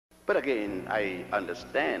But again, I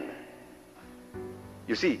understand.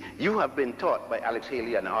 You see, you have been taught by Alex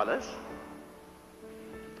Haley and others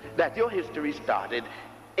that your history started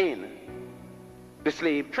in the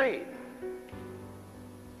slave trade.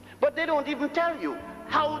 But they don't even tell you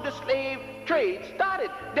how the slave trade started.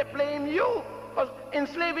 They blame you for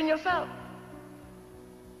enslaving yourself.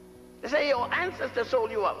 They say your ancestors sold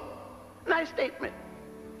you out. Nice statement.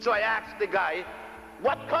 So I asked the guy,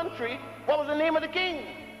 what country, what was the name of the king?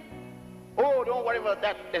 Oh, don't worry about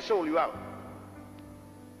that, they sold you out.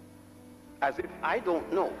 As if I don't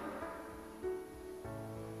know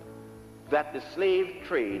that the slave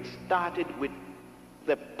trade started with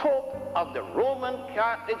the Pope of the Roman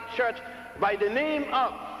Catholic Church by the name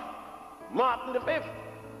of Martin V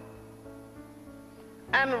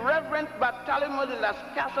and Reverend Bartolomé de las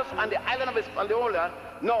Casas on the island of Hispaniola,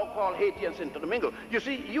 now called Haiti and Santo Domingo. You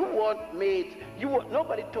see,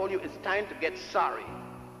 nobody told you it's time to get sorry,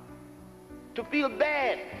 to feel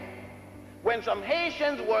bad when some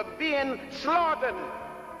Haitians were being slaughtered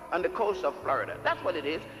on the coast of Florida. That's what it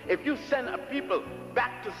is. If you send a people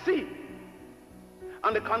back to sea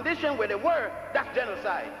on the condition where they were, that's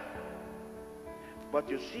genocide. But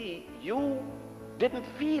you see, you didn't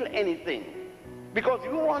feel anything because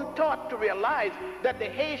you weren't taught to realize that the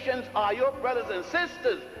Haitians are your brothers and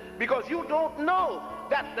sisters, because you don't know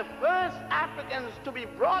that the first Africans to be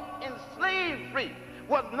brought in slavery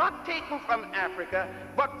was not taken from Africa,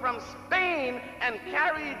 but from Spain and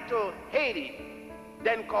carried to Haiti,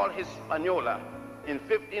 then called Hispaniola, in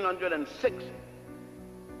 1506,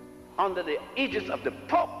 under the aegis of the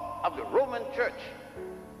Pope of the Roman Church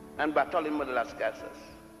and Bartolomé de las Casas.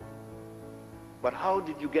 But how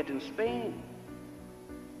did you get in Spain?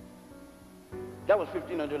 That was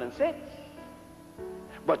 1506.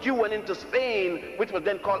 But you went into Spain, which was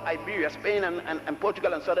then called Iberia, Spain and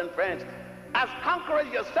Portugal and southern France, as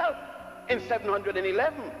conquerors yourself in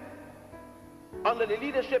 711, under the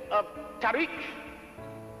leadership of Tariq,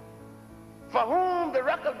 for whom the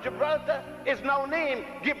Rock of Gibraltar is now named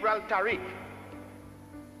Gibraltaric.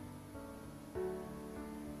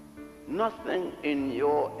 Nothing in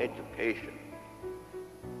your education,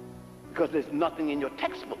 because there's nothing in your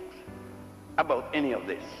textbooks about any of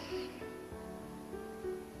this.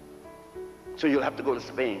 So you'll have to go to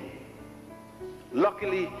Spain.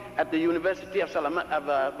 Luckily, at the University of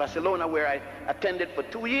Barcelona, where I attended for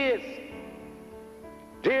 2 years,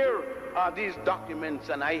 there are these documents,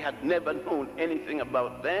 and I had never known anything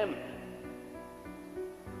about them.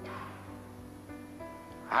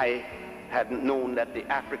 I hadn't known that the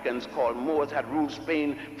Africans called Moors had ruled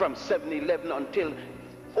Spain from 711 until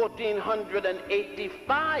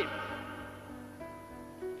 1485.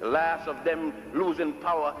 The last of them losing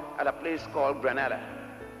power at a place called Granada.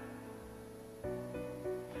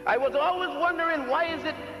 I was always wondering, why is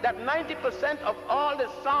it that 90% of all the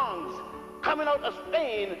songs coming out of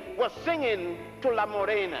Spain was singing to La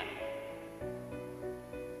Morena,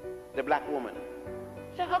 the black woman?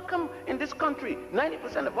 So how come in this country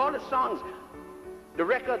 90% of all the songs, the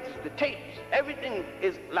records, the tapes, everything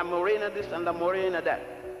is La Morena this and La Morena that?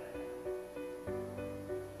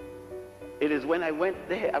 It is when I went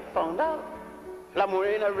there I found out La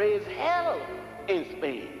Morena raised hell in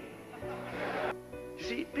Spain. You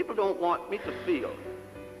see, people don't want me to feel,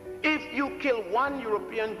 if you kill one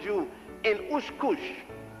European Jew in Ushkush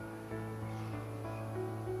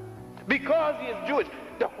because he is Jewish,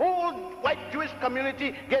 the whole white Jewish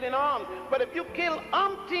community get in arms. But if you kill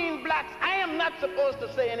umpteen blacks, I am not supposed to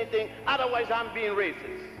say anything, otherwise I'm being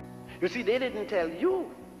racist. You see, they didn't tell you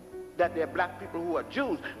that there are black people who are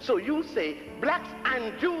Jews. So you say blacks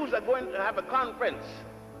and Jews are going to have a conference.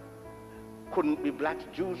 Couldn't be blacks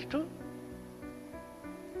Jews too?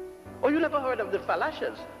 Or you never heard of the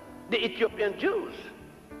Falashas, the Ethiopian Jews?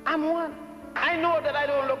 I'm one. I know that I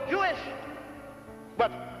don't look Jewish,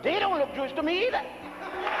 but they don't look Jewish to me either.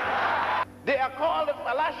 They are called the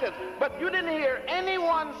Falashas, but you didn't hear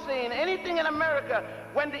anyone saying anything in America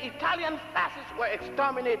when the Italian fascists were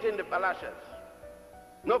exterminating the Falashas.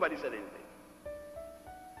 Nobody said anything.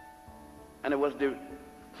 And it was the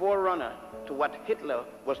forerunner to what Hitler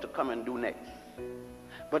was to come and do next.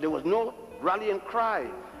 But there was no rallying cry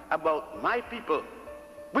about my people.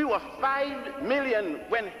 We were 5 million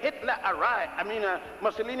when Hitler arrived,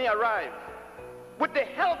 Mussolini arrived. With the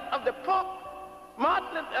help of the Pope,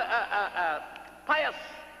 Pius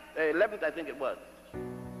XI, I think it was.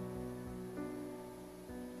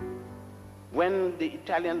 When the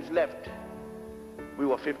Italians left, we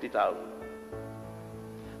were 50,000.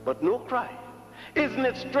 But no cry. Isn't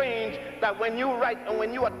it strange that when you write and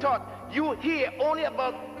when you are taught, you hear only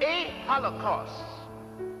about a Holocaust,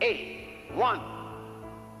 one,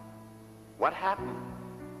 What happened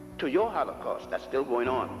to your Holocaust that's still going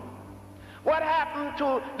on? What happened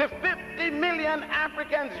to the 50 million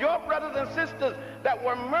Africans, your brothers and sisters, that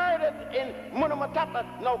were murdered in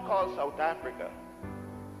Munamatapa, now called South Africa,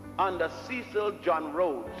 under Cecil John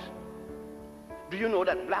Rhodes? Do you know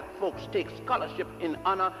that black folks take scholarship in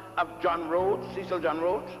honor of John Rhodes, Cecil John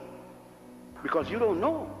Rhodes? Because you don't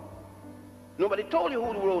know. Nobody told you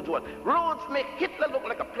who Rhodes was. Rhodes make Hitler look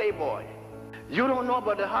like a playboy. You don't know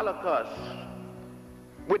about the Holocaust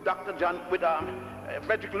with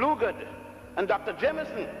Frederick Lugard and Dr.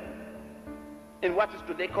 Jameson in what is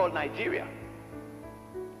today called Nigeria,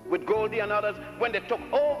 with Goldie and others when they took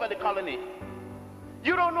over the colony.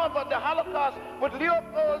 You don't know about the Holocaust with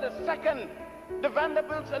Leopold II, the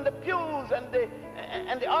Vanderbilts and the Pews and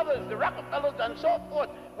the others, the Rockefellers and so forth,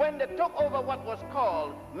 when they took over what was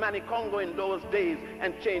called Mani-Congo in those days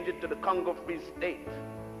and changed it to the Congo Free State.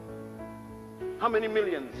 How many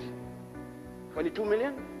millions? 22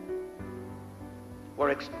 million were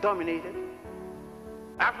exterminated.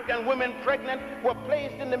 African women pregnant were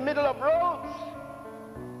placed in the middle of roads,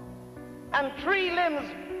 and 3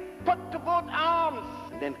 limbs put to both arms,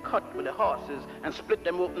 and then cut with the horses and split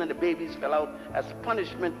them open, and the babies fell out as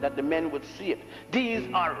punishment that the men would see it. These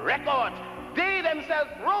are records. They themselves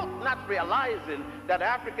wrote, not realizing that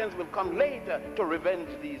Africans will come later to revenge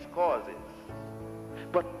these causes.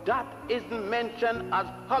 But that isn't mentioned as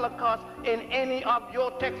Holocaust in any of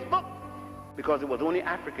your textbooks, because it was only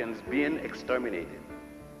Africans being exterminated.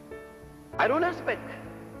 I don't expect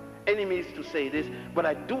enemies to say this, but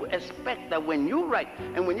I do expect that when you write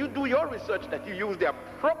and when you do your research, that you use the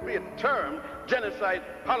appropriate term, genocide,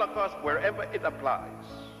 Holocaust, wherever it applies.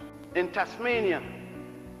 In Tasmania,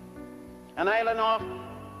 an island of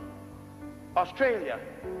Australia,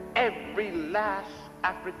 every last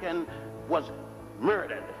African was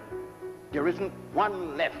murdered. There isn't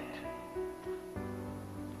one left.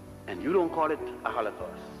 And you don't call it a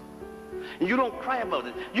Holocaust. You don't cry about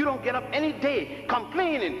it. You don't get up any day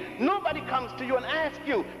complaining. Nobody comes to you and asks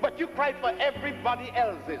you, but you cry for everybody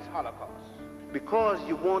else's Holocaust. Because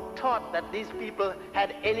you weren't taught that these people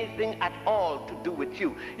had anything at all to do with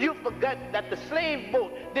you. You forget that the slave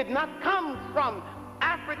boat did not come from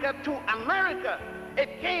Africa to America.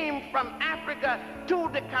 It came from Africa to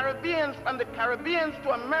the Caribbeans, from the Caribbeans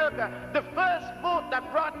to America. The first boat that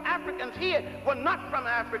brought Africans here were not from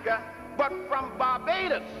Africa, but from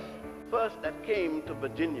Barbados. First that came to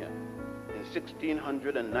Virginia in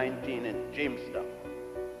 1619 in Jamestown.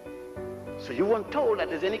 So you weren't told that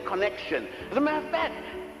there's any connection. As a matter of fact,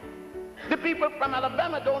 the people from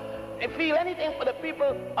Alabama don't feel anything for the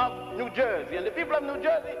people of New Jersey, and the people of New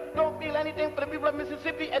Jersey don't feel anything for the people of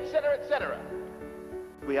Mississippi, etc., etc.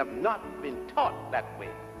 We have not been taught that way.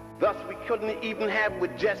 Thus, we couldn't even have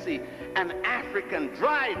with Jesse an African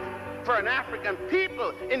drive for an African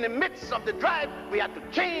people. In the midst of the drive, we had to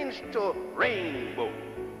change to rainbow.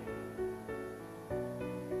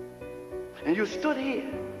 And you stood here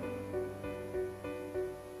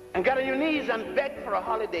and got on your knees and begged for a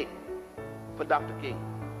holiday for Dr. King.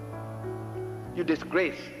 You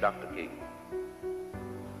disgraced Dr. King.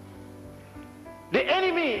 The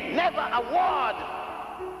enemy never award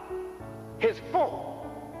his foe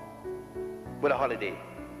with a holiday.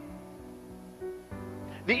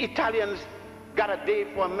 The Italians got a day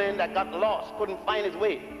for a man that got lost, couldn't find his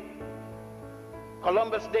way.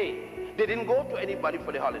 Columbus Day. They didn't go to anybody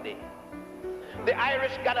for the holiday. The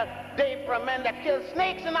Irish got a day for a man that killed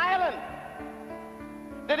snakes in Ireland.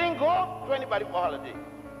 They didn't go to anybody for a holiday.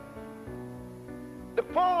 The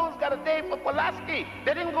Poles got a day for Pulaski.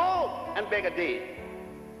 They didn't go and beg a day.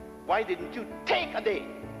 Why didn't you take a day?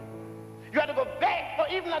 You had to go beg for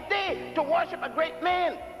even a day to worship a great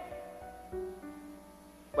man.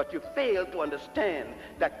 But you failed to understand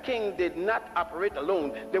that King did not operate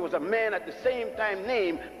alone. There was a man at the same time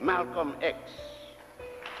named Malcolm X.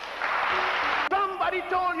 Somebody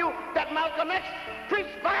told you that Malcolm X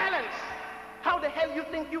preached violence. How the hell you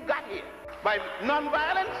think you got here? By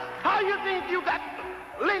non-violence? How you think you got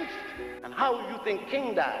lynched? And how you think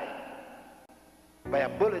King died? By a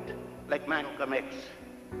bullet like Malcolm X.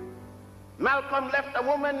 Malcolm left a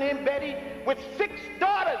woman named Betty with 6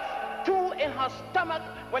 daughters, 2 in her stomach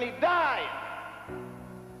when he died.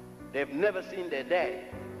 They've never seen their dad.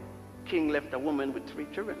 King left a woman with 3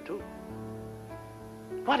 children too.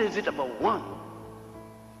 What is it about one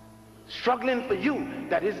struggling for you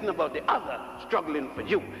that isn't about the other struggling for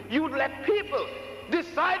you? You'd let people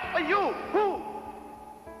decide for you who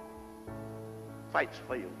fights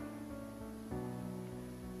for you.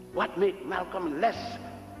 What made Malcolm less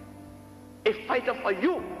a fighter for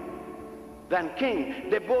you than king.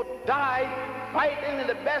 They both died fighting in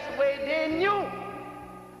the best way they knew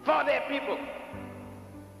for their people.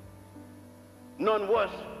 None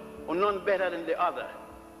worse or none better than the other.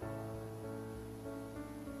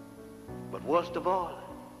 But worst of all,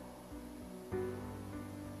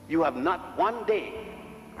 you have not one day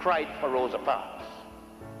cried for Rosa Parks.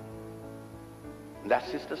 And that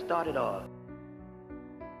sister started all.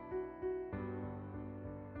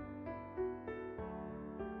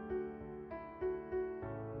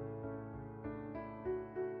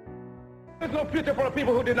 There's no future for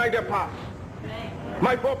people who deny their past.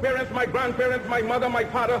 My foreparents, my grandparents, my mother, my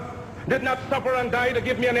father did not suffer and die to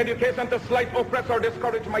give me an education to slight, oppress, or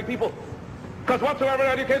discourage my people. Because whatsoever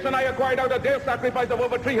education I acquired out of their sacrifice of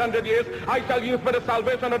over 300 years, I shall use for the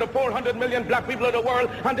salvation of the 400 million black people of the world.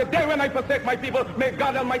 And the day when I forsake my people, may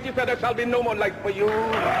God Almighty say there shall be no more life for you.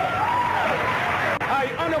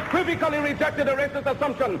 I unequivocally rejected the racist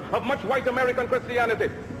assumption of much white American Christianity,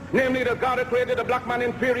 namely that God had created the black man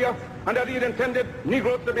inferior and that he had intended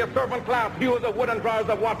Negroes to be a servant class, hewers of wood and drawers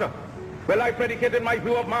of water. Well, I predicated my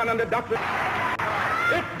view of man on the doctrine.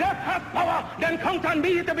 If death has power, then count on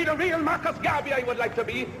me to be the real Marcus Garvey I would like to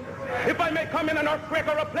be. If I may come in an earthquake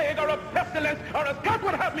or a plague or a pestilence, or as God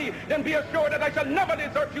would have me, then be assured that I shall never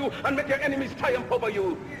desert you and make your enemies triumph over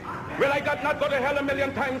you. Will I God not go to hell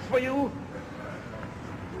 1,000,000 times for you?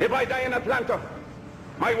 If I die in Atlanta,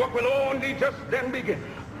 my work will only just then begin.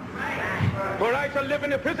 For I shall live in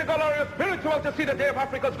the physical or the spiritual to see the day of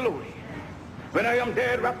Africa's glory. When I am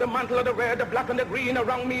dead, wrap the mantle of the red, the black, and the green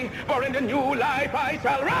around me, for in the new life I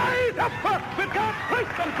shall rise up with God's grace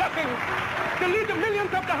and blessings to lead the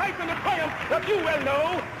millions up the heights and the triumph that you well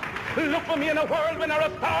know. Look for me in a world when there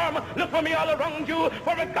is a storm. Look for me all around you,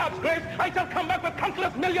 for with God's grace I shall come back with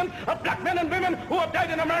countless millions of black men and women who have died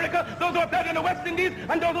in America, those who have died in the West Indies,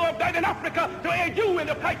 and those who have died in Africa to aid you in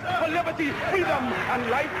the fight for liberty, freedom, and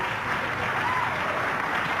life.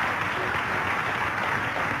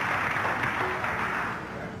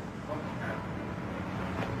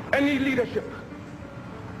 Any leadership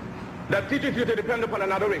that teaches you to depend upon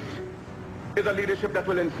another race is a leadership that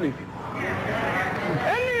will enslave you.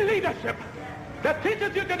 Any leadership that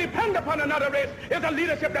teaches you to depend upon another race is a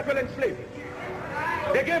leadership that will enslave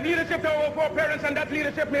you. They gave leadership to our foreparents, and that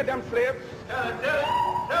leadership made them slaves.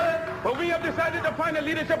 But we have decided to find a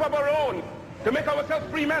leadership of our own to make ourselves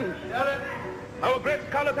free men. Our great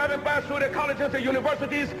scholars, having passed through the colleges, the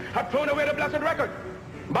universities, have thrown away the blessed record.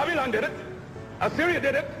 Babylon did it. Assyria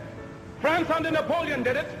did it. France under Napoleon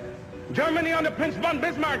did it. Germany under Prince von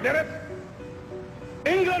Bismarck did it.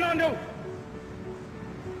 England under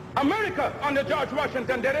America under George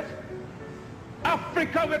Washington did it.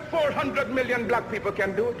 Africa with 400 million black people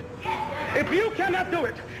can do it. If you cannot do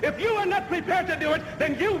it, if you are not prepared to do it,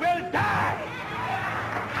 then you will die.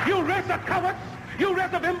 You race of cowards. You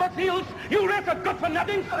race of imbeciles. You race of good for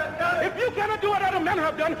nothing. If you cannot do what other men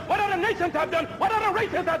have done, what other nations have done, what other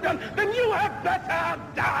races have done, then you had better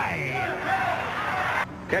die.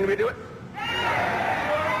 Can we do it?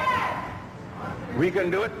 We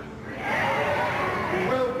can do it.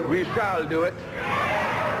 We shall do it.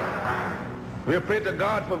 We have prayed to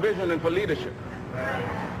God for vision and for leadership.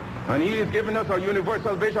 And he has given us our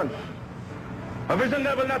universal vision. A vision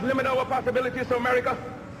that will not limit our possibilities to America.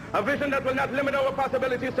 A vision that will not limit our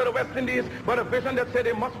possibilities to the West Indies, but a vision that said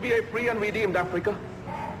there must be a free and redeemed Africa.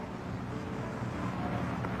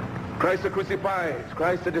 Christ the crucified,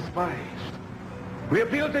 Christ the despised. We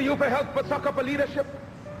appeal to you for help, for succor, for leadership.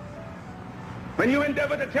 When you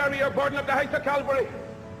endeavor to carry your burden up the heights of Calvary,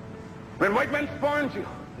 when white men spurned you,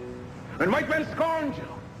 when white men scorned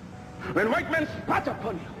you, when white men spat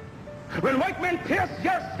upon you, when white men pierced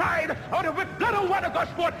your side out of which blood and water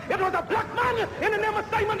gushed forth, it was a black man in the name of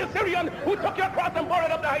Simon the Syrian who took your cross and bore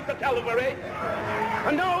it up the heights of Calvary.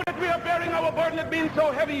 And now that we are bearing our burden, it being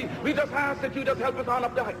so heavy, we just ask that you just help us on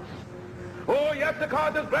up the heights. Oh yes, the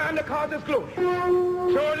cause is grand, the cause is glory.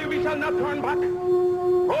 Surely we shall not turn back.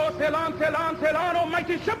 Oh, sail on, sail on, sail on, oh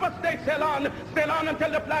mighty ship of state, sail on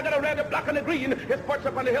until the flag of the red, the black, and the green is perched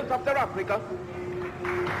upon the hills of South Africa.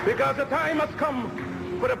 Because the time has come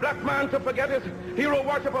for the black man to forget his hero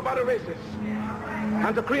worship of other races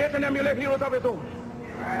and to create and emulate heroes of his own.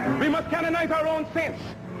 We must canonize our own saints,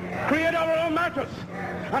 create our own martyrs,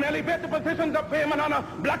 and elevate the positions of fame and honor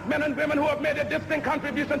black men and women who have made a distinct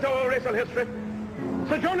contribution to our racial history.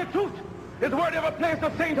 Sojourner Truth is worthy of a place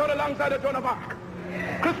of sainthood alongside the Joan of Arc.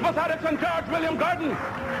 Crispus Attucks and George William Gordon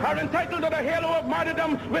are entitled to the halo of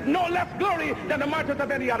martyrdom with no less glory than the martyrs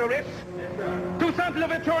of any other race. Toussaint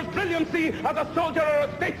Louverture's brilliancy as a soldier or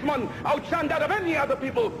a statesman outshone that of any other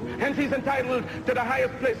people. Hence he's entitled to the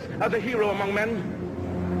highest place as a hero among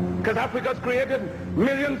men. Because Africa's created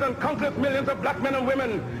millions and countless millions of black men and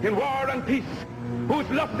women in war and peace, whose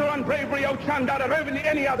luster and bravery outshine that of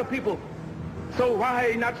any other people. So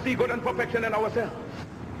why not see good and perfection in ourselves?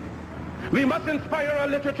 We must inspire our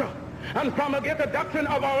literature and promulgate the doctrine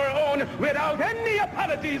of our own without any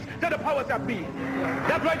apologies to the powers that be.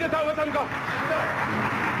 That right is ours and God.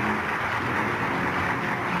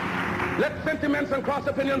 Let sentiments and cross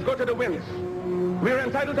opinions go to the winds. We are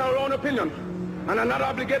entitled to our own opinion and are not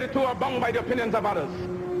obligated to or bound by the opinions of others.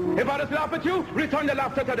 If others laugh at you, return the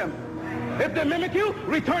laughter to them. If they mimic you,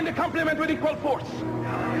 return the compliment with equal force.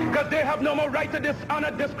 Because they have no more right to dishonor,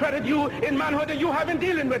 discredit you in manhood than you have in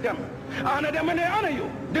dealing with them. Honor them when they honor you.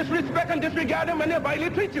 Disrespect and disregard them when they vilely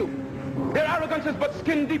treat you. Their arrogance is but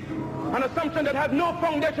skin deep, an assumption that has no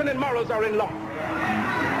foundation in morals or in law.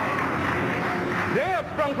 They have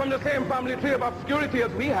sprung from the same family tree of obscurity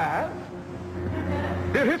as we have.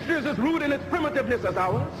 Their history is as rude in its primitiveness as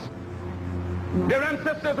ours. Their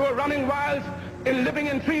ancestors were running wild in living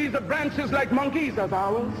in trees of branches like monkeys as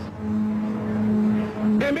ours.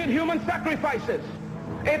 They made human sacrifices,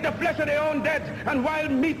 ate the flesh of their own dead and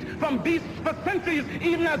wild meat from beasts for centuries,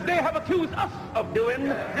 even as they have accused us of doing.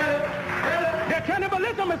 Their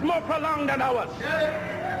cannibalism is more prolonged than ours.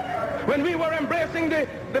 When we were embracing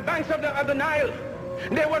the banks of the Nile,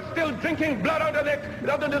 they were still drinking blood out of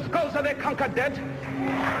the skulls of their conquered dead.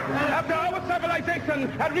 After our civilization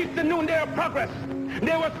had reached the noonday of progress,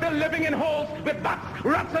 they were still living in holes with bats,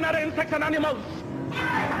 rats, and other insects and animals.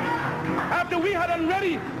 After we had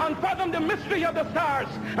already unfathomed the mystery of the stars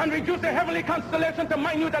and reduced the heavenly constellation to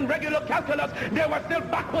minute and regular calculus, there were still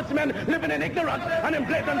backwards men living in ignorance and in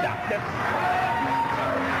blatant darkness.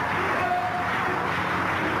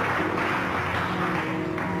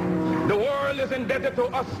 The world is indebted to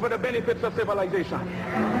us for the benefits of civilization.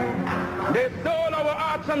 They stole our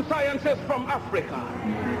arts and sciences from Africa.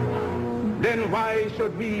 Then why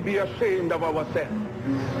should we be ashamed of ourselves?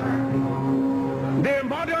 Their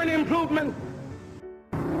modern improvement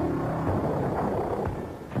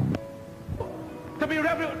to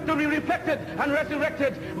be reflected and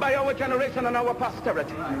resurrected by our generation and our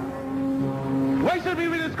posterity. Why should we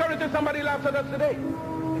be discouraged if somebody laughs at us today?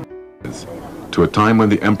 To a time when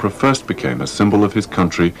the emperor first became a symbol of his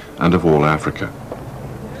country and of all Africa.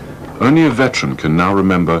 Only a veteran can now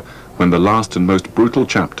remember when the last and most brutal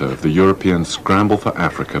chapter of the European scramble for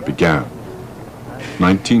Africa began.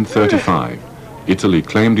 1935, Italy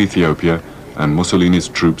claimed Ethiopia and Mussolini's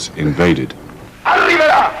troops invaded.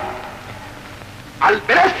 Arriverà al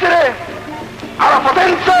benessere, alla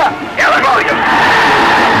potenza e alla gloria.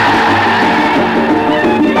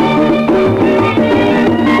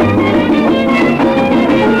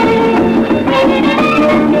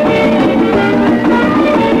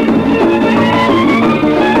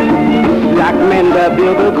 Black men, the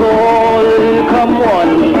bugle call, come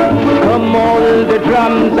on, the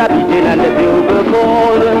drums are beating and the bugle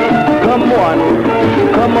call, come on,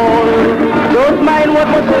 don't mind what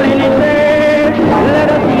Mussolini said, let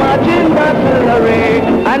us march in battle array,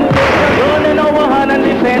 and take a gun in our hand and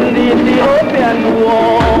defend the Ethiopian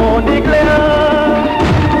war, declare.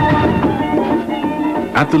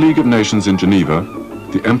 At the League of Nations in Geneva,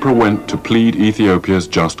 the emperor went to plead Ethiopia's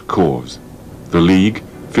just cause. The League,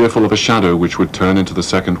 fearful of a shadow which would turn into the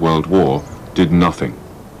Second World War, did nothing.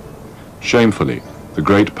 Shamefully, the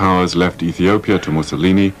great powers left Ethiopia to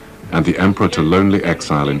Mussolini and the emperor to lonely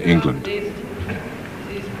exile in England. His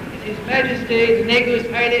Majesty Negus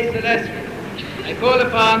Haile Selassie, I call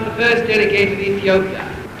upon the first delegate of Ethiopia.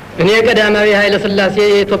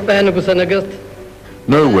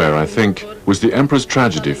 Nowhere, I think, was the emperor's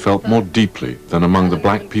tragedy felt more deeply than among the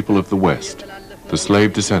black people of the West, the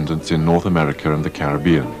slave descendants in North America and the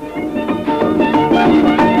Caribbean.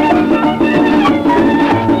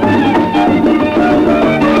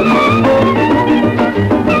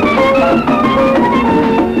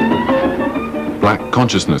 Black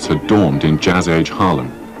consciousness had dawned in Jazz Age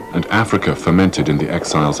Harlem, and Africa fermented in the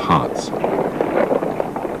exiles' hearts.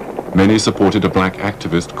 Many supported a black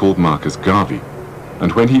activist called Marcus Garvey,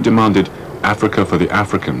 and when he demanded Africa for the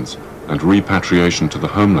Africans and repatriation to the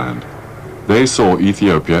homeland, they saw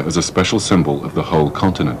Ethiopia as a special symbol of the whole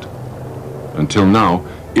continent. Until now,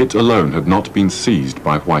 it alone had not been seized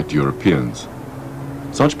by white Europeans.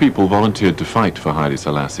 Such people volunteered to fight for Haile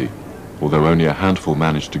Selassie, although only a handful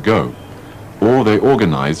managed to go, or they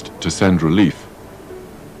organized to send relief.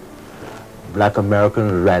 Black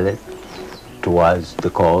Americans rallied towards the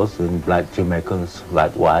cause, and black Jamaicans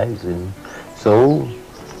likewise, and so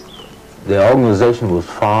the organization was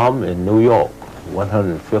formed in New York,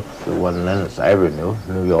 105th to 1 Lenox Avenue,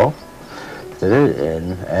 New York,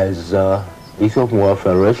 and as Ethiopian World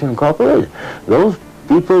Federation Incorporated. Those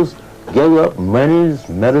people gave up monies,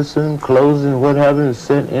 medicine, clothes, and what have you, and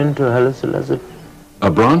sent into Haile Selassie. A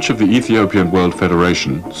branch of the Ethiopian World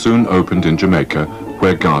Federation soon opened in Jamaica,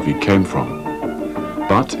 where Garvey came from.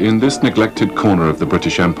 But in this neglected corner of the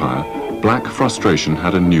British Empire, black frustration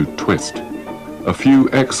had a new twist. A few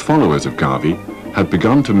ex-followers of Garvey had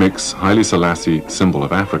begun to mix Haile Selassie, symbol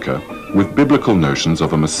of Africa, with biblical notions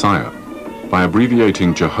of a Messiah. By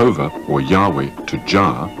abbreviating Jehovah or Yahweh to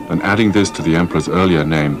Jah and adding this to the emperor's earlier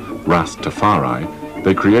name Rastafari,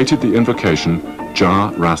 they created the invocation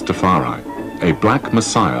Jah Rastafari, a black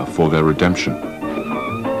Messiah for their redemption.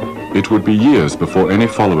 It would be years before any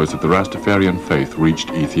followers of the Rastafarian faith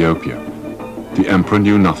reached Ethiopia. The emperor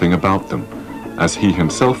knew nothing about them, as he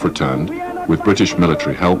himself returned, with British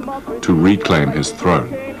military help, to reclaim his throne.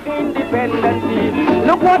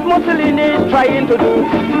 Look what Mussolini is trying to do.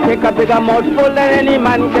 Take a bigger mouthful than any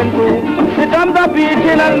man can do. The drums are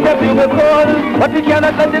beating and the bugle call, but we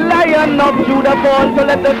cannot let the Lion of Judah fall. So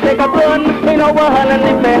let us take a run in our hand and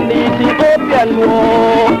defend the Ethiopian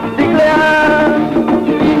war. Declare.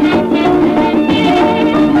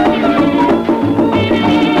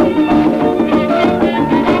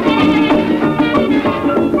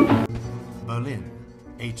 Berlin,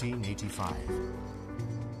 1885.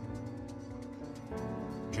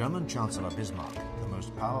 German Chancellor Bismarck, the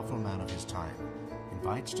most powerful man of his time,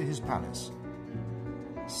 invites to his palace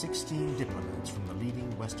 16 diplomats from the leading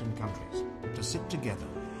Western countries to sit together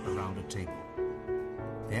around a table.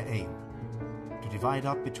 Their aim, to divide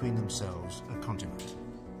up between themselves a continent,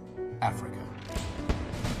 Africa.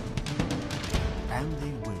 And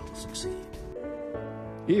they will succeed.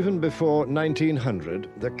 Even before 1900,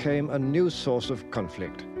 there came a new source of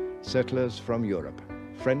conflict: settlers from Europe.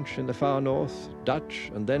 French in the far north,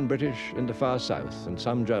 Dutch and then British in the far south, and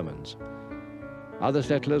some Germans. Other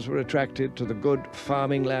settlers were attracted to the good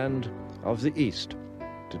farming land of the east,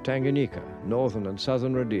 to Tanganyika, northern and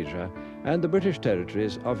southern Rhodesia, and the British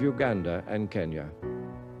territories of Uganda and Kenya.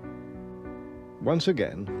 Once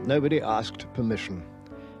again, nobody asked permission.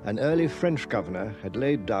 An early French governor had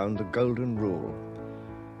laid down the golden rule.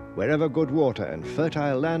 Wherever good water and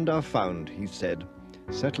fertile land are found, he said,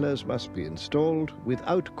 settlers must be installed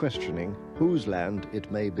without questioning whose land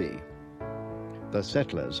it may be. The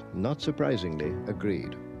settlers, not surprisingly,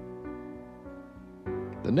 agreed.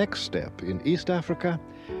 The next step in East Africa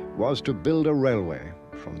was to build a railway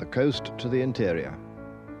from the coast to the interior.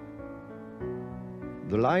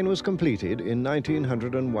 The line was completed in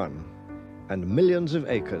 1901, and millions of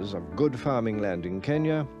acres of good farming land in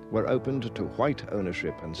Kenya were opened to white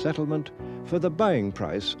ownership and settlement for the buying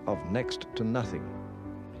price of next to nothing.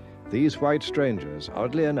 These white strangers,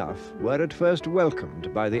 oddly enough, were at first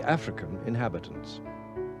welcomed by the African inhabitants.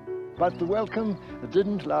 But the welcome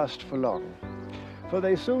didn't last for long, for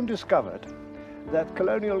they soon discovered that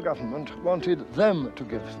colonial government wanted them to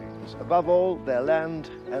give things, above all their land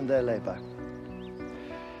and their labor.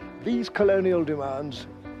 These colonial demands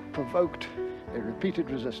provoked a repeated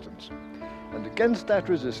resistance, and against that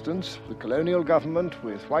resistance, the colonial government,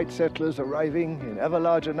 with white settlers arriving in ever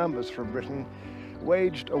larger numbers from Britain,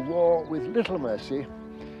 waged a war with little mercy,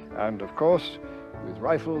 and of course with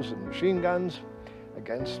rifles and machine guns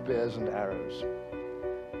against spears and arrows.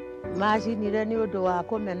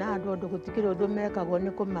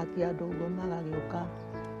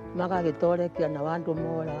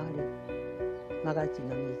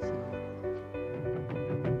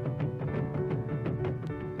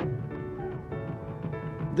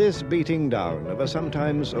 This beating down of a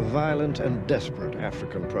sometimes violent and desperate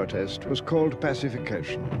African protest was called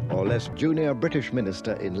pacification, or lest junior British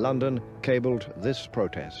minister in London cabled this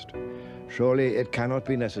protest. Surely it cannot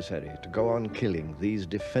be necessary to go on killing these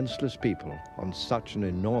defenseless people on such an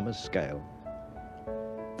enormous scale.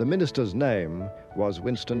 The minister's name was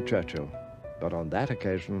Winston Churchill, but on that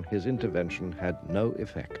occasion his intervention had no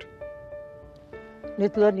effect.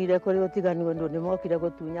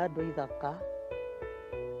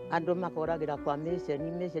 Andũ makoragira kwa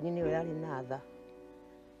mĩceni nĩyo yarĩ na tha.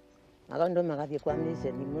 Andũ magathiĩ kwa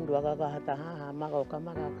mĩceni, mũndũ agakahata haha, magoka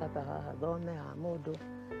magakata haha, thome ha mũndũ.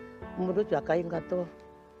 Mũndũ ũcio akaingatwo,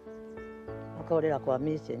 akorera kwa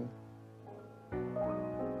mĩceni.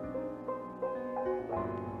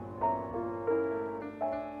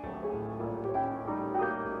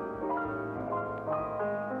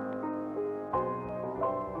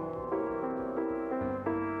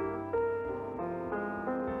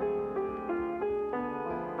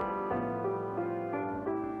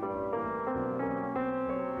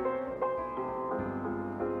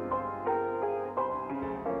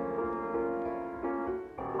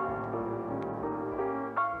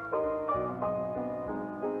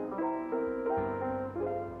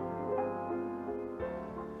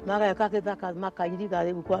 Mara kaketaka makairi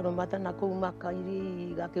gari ukwaro mata na kou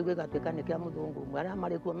makairi gakewe gatweka ne kia muthungu mara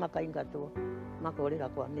mari kuo makaingatwo makorera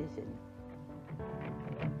kwa mission.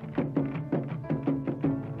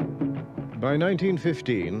 By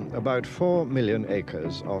 1915, about 4 million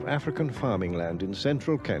acres of African farming land in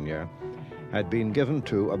central Kenya had been given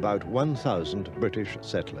to about 1,000 British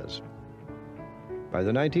settlers. By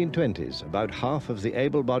the 1920s, about half of the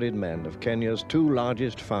able-bodied men of Kenya's two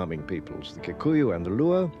largest farming peoples, the Kikuyu and the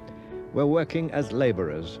Luo, were working as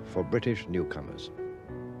laborers for British newcomers.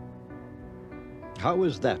 How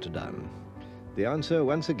was that done? The answer,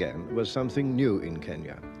 once again, was something new in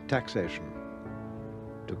Kenya: taxation.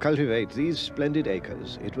 To cultivate these splendid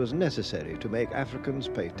acres, it was necessary to make Africans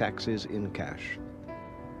pay taxes in cash.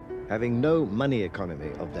 Having no money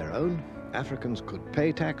economy of their own, Africans could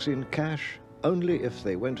pay tax in cash only if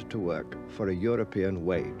they went to work for a European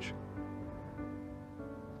wage.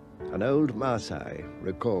 An old Maasai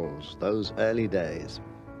recalls those early days.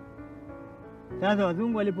 Sasa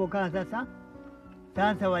wazungu walipokaa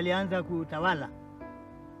sasa walianza kutawala.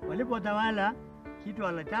 Walipotawala, kitu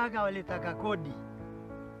walitaka kodi.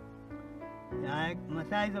 Ya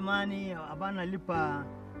Masai zamani hapana lipa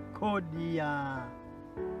kodi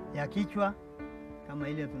ya kichwa kama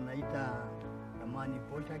ile tunaita zamani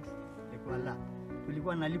poll tax.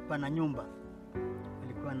 Tulikuwa nalipa na nyumba.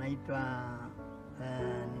 Tulikuwa naitwa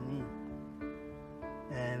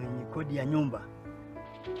kodi ya nyumba.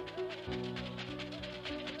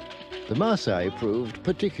 The Maasai proved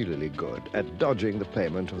particularly good at dodging the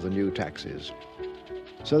payment of the new taxes.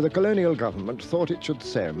 So the colonial government thought it should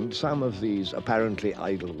send some of these apparently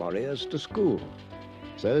idle warriors to school,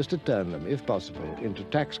 so as to turn them, if possible, into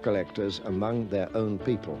tax collectors among their own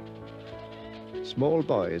people. Small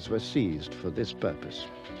boys were seized for this purpose.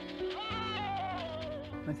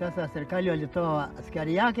 Sasa serikali walitoa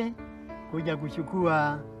askari yake kuja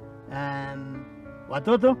kuchukua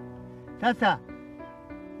watoto. Sasa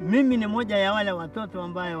mimi ni moja ya wale watoto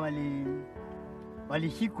ambao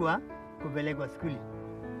walishikwa kupelekwa skuli.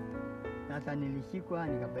 Sasa nilishikwa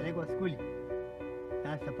nikapelekwa skuli.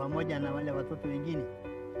 Sasa pamoja na wale watoto wengine.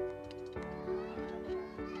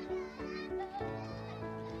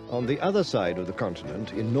 On the other side of the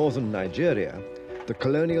continent, in northern Nigeria, the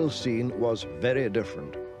colonial scene was very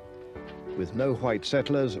different. With no white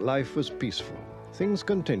settlers, life was peaceful. Things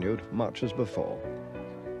continued much as before.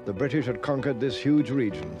 The British had conquered this huge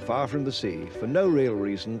region, far from the sea, for no real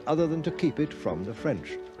reason other than to keep it from the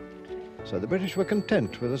French. So the British were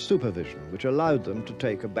content with a supervision which allowed them to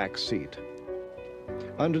take a back seat.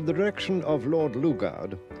 Under the direction of Lord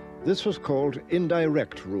Lugard, this was called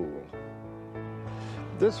indirect rule.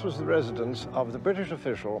 This was the residence of the British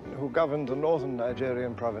official who governed the northern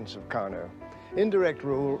Nigerian province of Kano. Indirect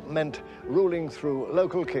rule meant ruling through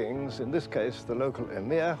local kings, in this case the local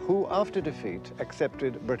emir, who after defeat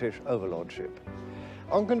accepted British overlordship.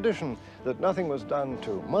 On condition that nothing was done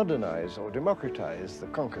to modernize or democratize the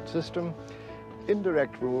conquered system,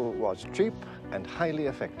 indirect rule was cheap and highly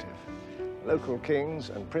effective. Local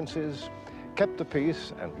kings and princes kept the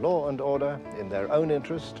peace and law and order in their own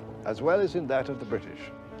interest, as well as in that of the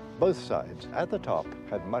British. Both sides at the top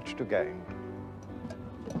had much to gain.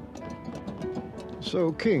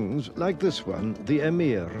 So kings like this one, the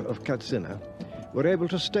Emir of Katsina, were able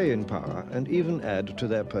to stay in power and even add to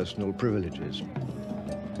their personal privileges.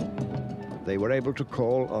 They were able to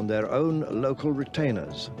call on their own local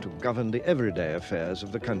retainers to govern the everyday affairs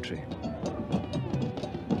of the country.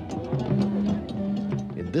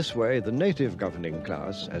 In this way, the native governing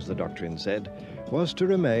class, as the doctrine said, was to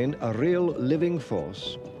remain a real living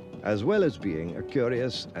force, as well as being a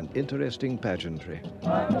curious and interesting pageantry.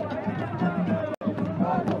 The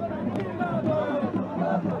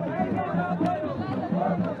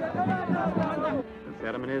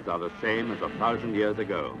ceremonies are the same as 1,000 years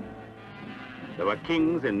ago. There were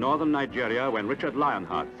kings in northern Nigeria when Richard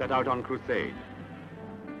Lionheart set out on crusade.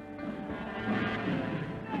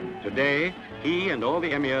 Today, he and all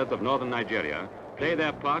the emirs of northern Nigeria play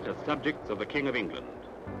their part as subjects of the King of England.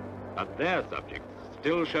 But their subjects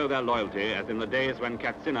still show their loyalty as in the days when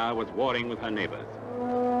Katsina was warring with her neighbors.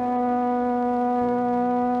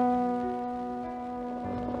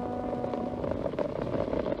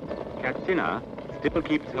 Katsina still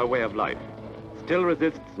keeps her way of life, still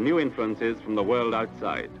resists new influences from the world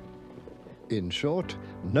outside. In short,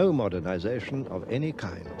 no modernization of any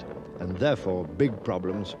kind, and therefore big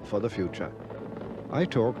problems for the future. I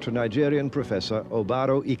talked to Nigerian professor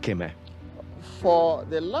Obaro Ikeme. For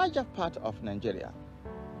the larger part of Nigeria,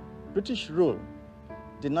 British rule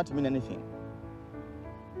did not mean anything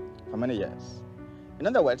for many years. In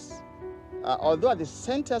other words, although at the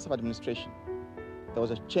centers of administration, there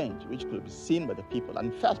was a change which could be seen by the people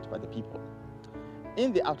and felt by the people.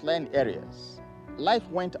 In the outlying areas, life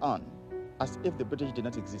went on as if the British did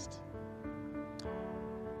not exist.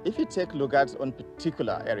 If you take Lugard's own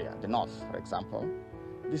particular area, the north, for example,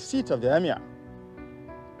 the seat of the emir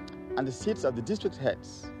and the seats of the district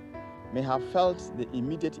heads may have felt the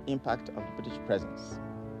immediate impact of the British presence.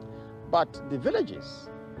 But the villages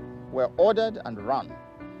were ordered and run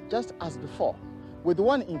just as before, with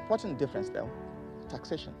one important difference though,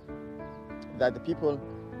 taxation, that the people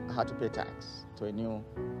had to pay tax to a new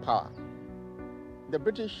power. The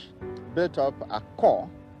British built up a corps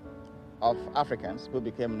of Africans who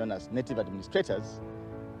became known as native administrators,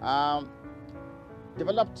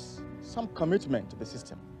 developed some commitment to the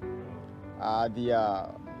system. Their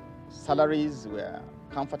salaries were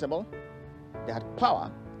comfortable, they had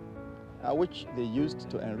power, which they used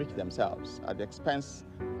to enrich themselves at the expense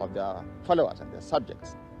of their followers and their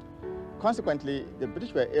subjects. Consequently, the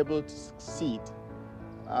British were able to succeed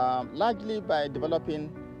largely by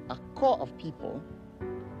developing a core of people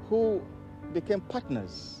who became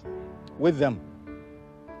partners with them.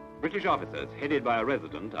 British officers headed by a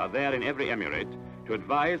resident are there in every emirate to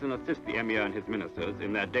advise and assist the emir and his ministers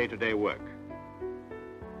in their day-to-day work.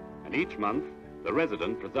 And each month, the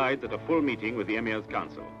resident presides at a full meeting with the emir's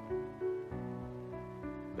council.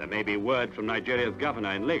 There may be word from Nigeria's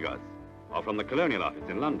governor in Lagos, or from the colonial office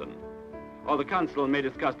in London, or the council may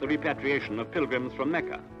discuss the repatriation of pilgrims from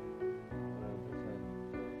Mecca.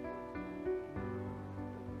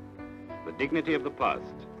 The dignity of the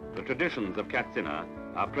past, the traditions of Katsina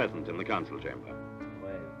are present in the council chamber.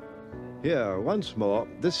 Here, once more,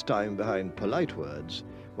 this time behind polite words,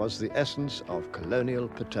 was the essence of colonial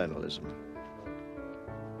paternalism.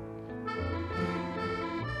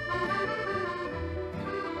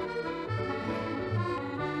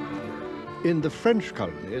 In the French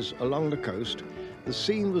colonies along the coast, the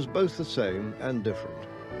scene was both the same and different.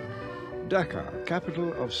 Dakar,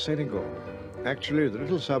 capital of Senegal, actually the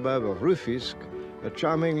little suburb of Rufisque, a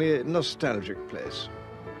charmingly nostalgic place.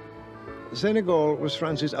 Senegal was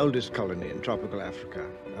France's oldest colony in tropical Africa,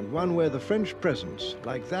 and one where the French presence,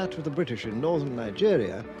 like that of the British in northern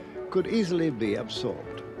Nigeria, could easily be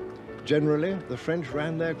absorbed. Generally, the French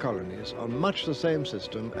ran their colonies on much the same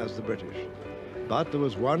system as the British. But there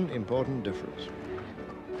was one important difference.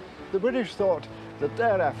 The British thought that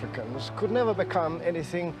their Africans could never become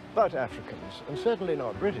anything but Africans, and certainly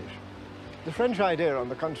not British. The French idea, on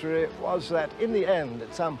the contrary, was that in the end,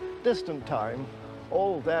 at some distant time,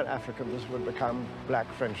 all their Africans would become black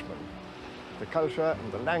Frenchmen. The culture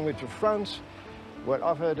and the language of France were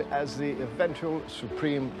offered as the eventual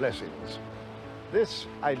supreme blessings. This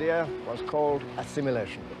idea was called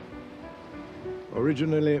assimilation.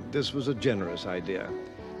 Originally, this was a generous idea,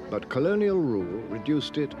 but colonial rule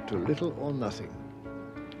reduced it to little or nothing.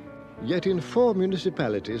 Yet in 4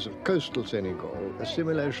 municipalities of coastal Senegal,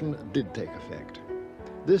 assimilation did take effect.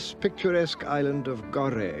 This picturesque island of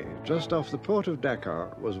Gorée, just off the port of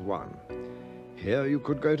Dakar, was one. Here you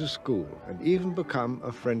could go to school and even become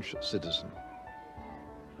a French citizen.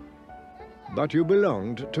 But you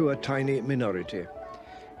belonged to a tiny minority.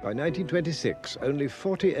 By 1926, only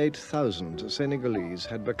 48,000 Senegalese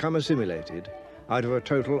had become assimilated out of a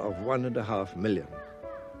total of 1.5 million.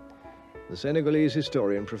 The Senegalese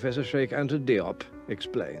historian, Professor Cheikh Anta Diop,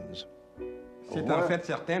 explains. C'est en fait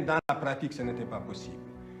certain, dans la pratique, ce n'était pas possible.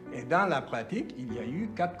 Et dans la pratique, il y a eu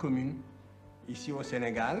 4 communes. Ici au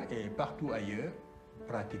Sénégal et partout ailleurs,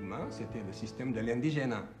 pratiquement, c'était le système de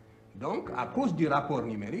l'indigénat. Donc, à cause du rapport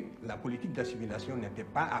numérique, la politique d'assimilation n'était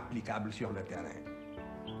pas applicable sur le terrain.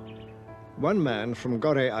 One man from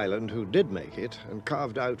Gorée Island who did make it and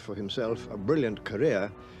carved out for himself a brilliant career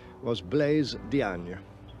was Blaise Diagne.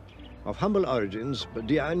 Of humble origins,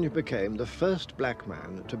 Diagne became the first black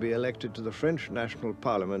man to be elected to the French National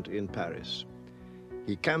Parliament in Paris.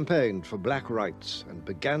 He campaigned for black rights and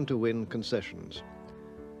began to win concessions.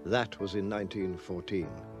 That was in 1914.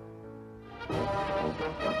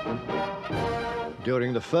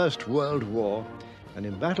 During the First World War, an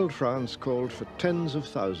embattled France called for tens of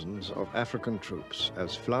thousands of African troops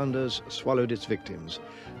as Flanders swallowed its victims.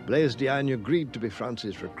 Blaise Diagne agreed to be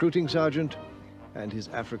France's recruiting sergeant, and his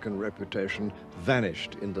African reputation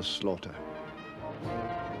vanished in the slaughter.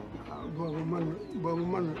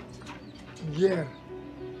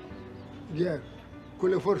 Guerre. Ku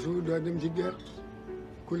la force wu doo dem ci guerre.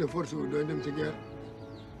 Ku la force wu doo dem ci guerre.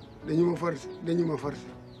 Dañu ma force jële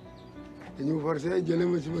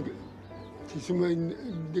ma ci suma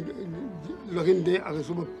loxin de ak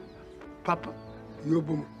suma papa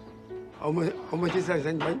yóbbu ma xaw ma ci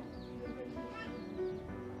sañ-sañ bañ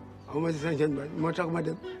moo tax ma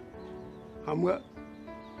dem xam nga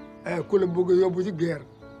ku la bëgg yóbbu ci guerre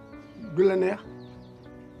du la neex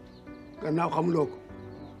gannaaw xamuloo ko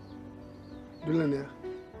du la neex.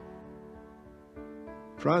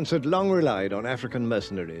 France had long relied on African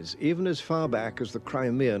mercenaries, even as far back as the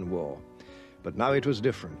Crimean War. But now it was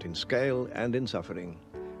different in scale and in suffering.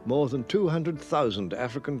 More than 200,000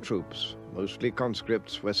 African troops, mostly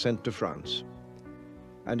conscripts, were sent to France.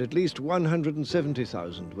 And at least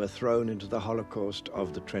 170,000 were thrown into the Holocaust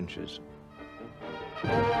of the trenches.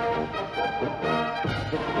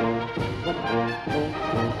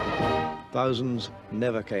 Thousands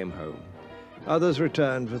never came home. Others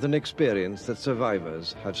returned with an experience that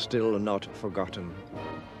survivors have still not forgotten.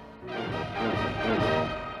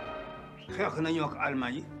 xeex nañu ak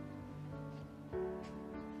Allemagne yi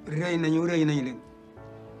rey nañu leen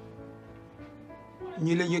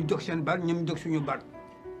ñi la ñu jóg seen baat ñoom jóg suñu baat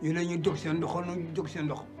ñi la ñu jóg seen loxo ñu jóg seen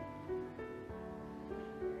loxo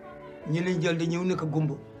ñi lañ jël di ñëw nekk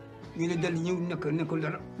gumb ñi la dal di ñëw nekkul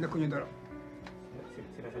dara nekkuñu dara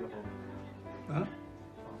ah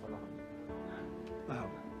waaw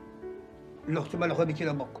lox ci ba loxo bi ci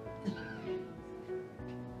la bokk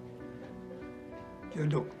ci la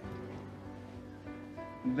dog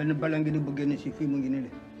benn bala ngi ni bu génn si fii mu ngi nii le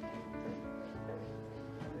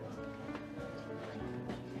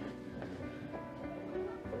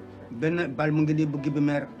benn bal mu ngi nii buggi bi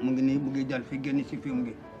meer mu ngi nii buggi dal fi génn si fii mu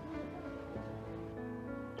ngi.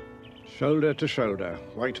 Shoulder to shoulder,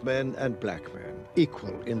 white men and black men,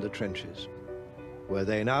 equal in the trenches. Were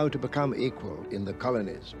they now to become equal in the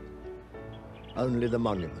colonies? Only the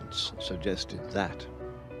monuments suggested that.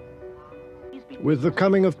 With the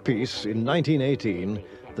coming of peace in 1918,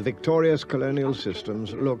 the victorious colonial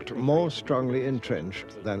systems looked more strongly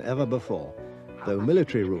entrenched than ever before, though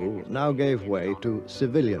military rule now gave way to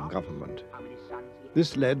civilian government.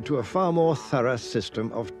 This led to a far more thorough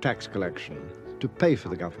system of tax collection to pay for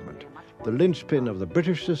the government. The linchpin of the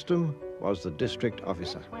British system was the district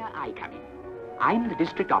officer. Where I come in. I'm the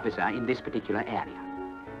district officer in this particular area.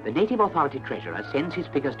 The native authority treasurer sends his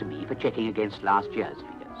figures to me for checking against last year's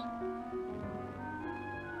figures.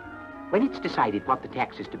 When it's decided what the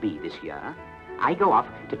tax is to be this year, I go off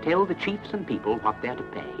to tell the chiefs and people what they're to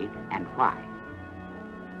pay and why.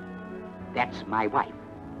 That's my wife.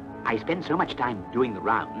 I spend so much time doing the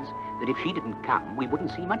rounds that if she didn't come, we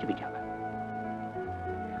wouldn't see much of each other.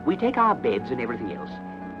 We take our beds and everything else,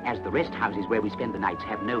 as the rest houses where we spend the nights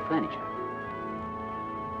have no furniture.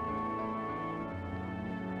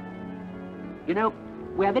 You know,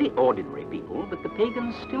 we're very ordinary people, but the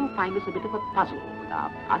pagans still find us a bit of a puzzle with our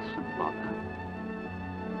fuss and bother.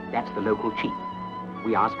 That's the local chief.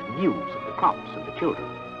 We ask news of the crops and the children.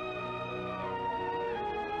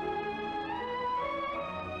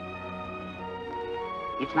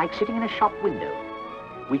 It's like sitting in a shop window.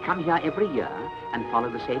 We come here every year and follow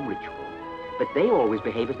the same ritual, but they always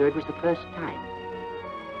behave as though it was the first time.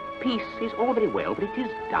 Peace is all very well, but it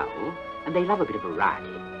is dull, and they love a bit of variety.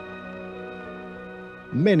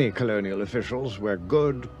 Many colonial officials were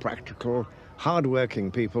good, practical,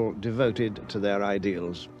 hard-working people devoted to their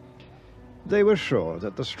ideals. They were sure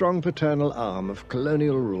that the strong paternal arm of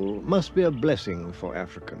colonial rule must be a blessing for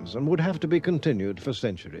Africans and would have to be continued for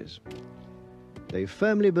centuries. They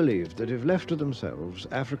firmly believed that if left to themselves,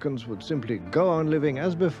 Africans would simply go on living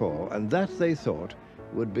as before, and that, they thought,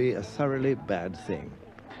 would be a thoroughly bad thing.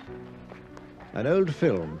 An old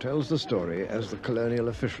film tells the story as the colonial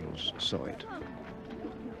officials saw it.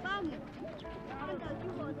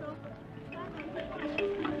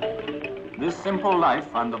 This simple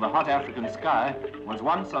life under the hot African sky was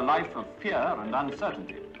once a life of fear and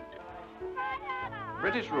uncertainty.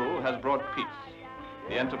 British rule has brought peace.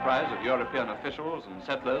 The enterprise of European officials and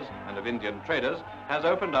settlers and of Indian traders has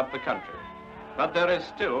opened up the country. But there is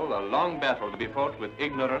still a long battle to be fought with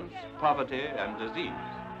ignorance, poverty, and disease.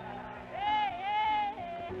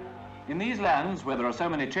 In these lands, where there are so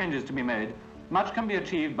many changes to be made, much can be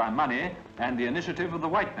achieved by money and the initiative of the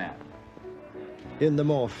white man. In the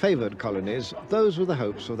more favoured colonies, those were the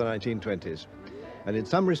hopes of the 1920s, and in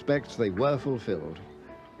some respects they were fulfilled.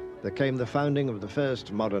 There came the founding of the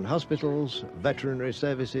first modern hospitals, veterinary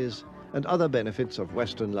services, and other benefits of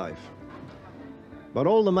Western life. But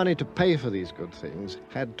all the money to pay for these good things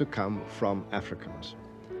had to come from Africans.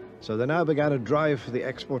 So there now began a drive for the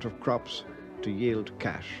export of crops to yield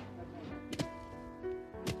cash.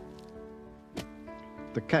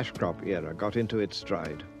 The cash crop era got into its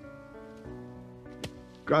stride.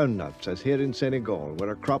 Groundnuts, as here in Senegal,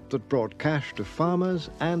 were a crop that brought cash to farmers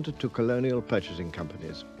and to colonial purchasing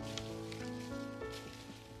companies.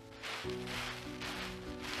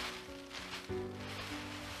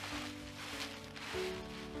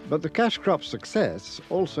 But the cash crop's success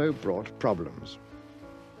also brought problems.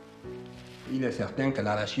 Il est certain que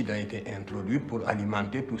l'arachide a été introduit pour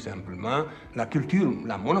alimenter tout simplement la culture,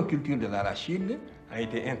 la monoculture de l'arachide a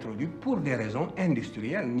été introduite pour des raisons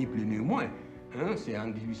industrielles, ni plus ni moins. C'est en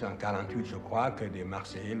 1848, je crois, que des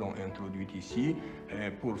Marseillais l'ont introduite ici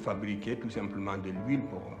pour fabriquer tout simplement de l'huile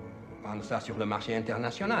pour vendre ça sur le marché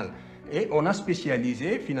international. Et on a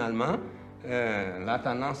spécialisé finalement, la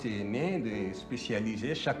tendance est née de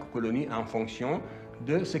spécialiser chaque colonie en fonction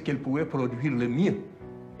de ce qu'elle pouvait produire le mieux.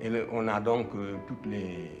 Et on a donc toutes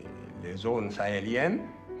les zones sahéliennes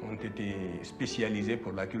ont été spécialisées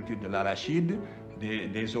pour la culture de l'arachide,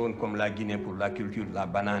 des zones comme la Guinée pour la culture de la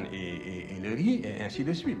banane et le riz, et ainsi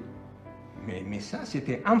de suite. Mais ça,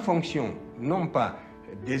 c'était en fonction, non pas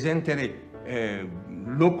des intérêts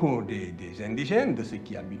locaux des indigènes, de ceux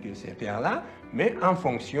qui habitaient ces terres-là, mais en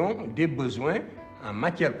fonction des besoins en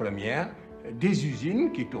matières premières des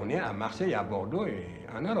usines qui tournaient à Marseille, à Bordeaux et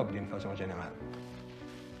en Europe d'une façon générale.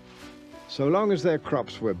 So long as their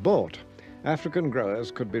crops were bought, African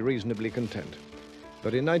growers could be reasonably content.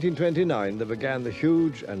 But in 1929, there began the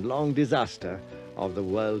huge and long disaster of the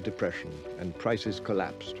World Depression, and prices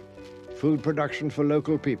collapsed. Food production for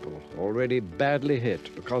local people, already badly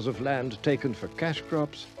hit because of land taken for cash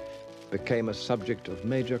crops, became a subject of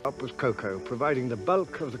major. The crop was cocoa, providing the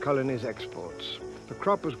bulk of the colony's exports. The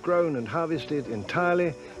crop was grown and harvested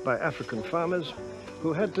entirely by African farmers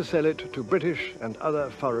who had to sell it to British and other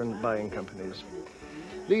foreign buying companies.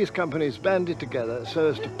 These companies banded together so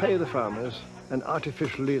as to pay the farmers an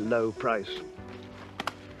artificially low price.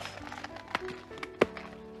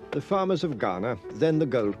 The farmers of Ghana, then the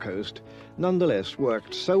Gold Coast, nonetheless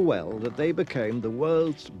worked so well that they became the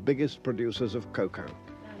world's biggest producers of cocoa,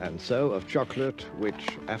 and so of chocolate,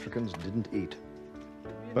 which Africans didn't eat.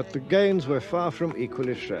 But the gains were far from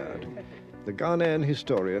equally shared. The Ghanaian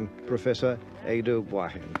historian, Professor Ado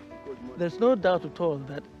Boahen. There's no doubt at all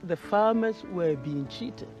that the farmers were being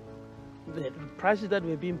cheated. The prices that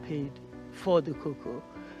were being paid for the cocoa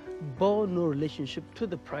bore no relationship to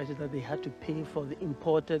the prices that they had to pay for the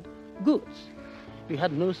imported goods. We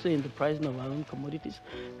had no say in the pricing of our own commodities.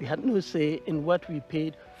 We had no say in what we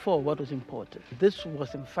paid for what was imported. This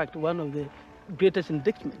was, in fact, one of the greatest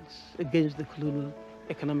indictments against the colonial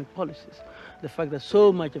economic policies, the fact that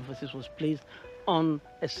so much emphasis was placed on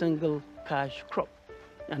a single cash crop.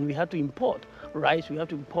 And we had to import rice, we have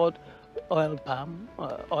to import oil, palm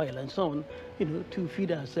oil and so on, to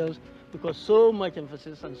feed ourselves, because so much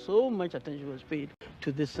emphasis and so much attention was paid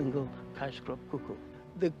to this single cash crop cocoa.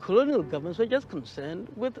 The colonial governments were just concerned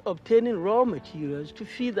with obtaining raw materials to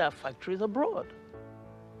feed their factories abroad.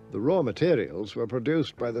 The raw materials were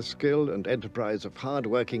produced by the skill and enterprise of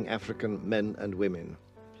hard-working African men and women.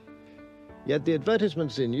 Yet the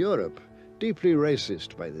advertisements in Europe, deeply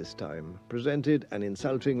racist by this time, presented an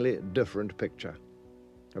insultingly different picture.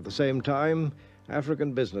 At the same time,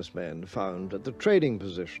 African businessmen found that the trading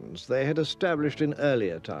positions they had established in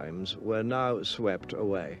earlier times were now swept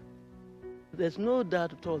away. There's no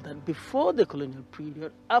doubt at all that before the colonial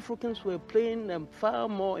period, Africans were playing a far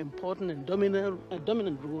more important and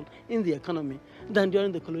dominant role in the economy than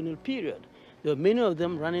during the colonial period. There were many of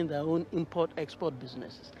them running their own import-export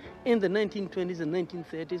businesses. In the 1920s and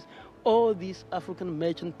 1930s, all these African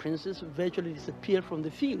merchant princes virtually disappeared from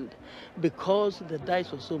the field because the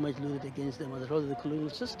dice was so much loaded against them as a result of the colonial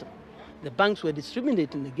system. The banks were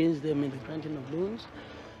discriminating against them in the granting of loans.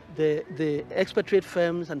 The expatriate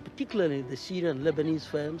firms, and particularly the Syrian and Lebanese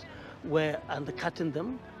firms, were undercutting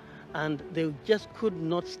them, and they just could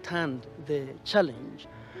not stand the challenge.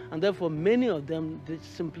 And therefore, many of them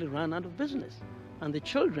simply ran out of business. And the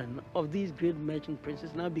children of these great merchant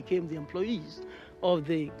princes now became the employees of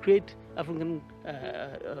the great African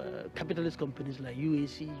capitalist companies like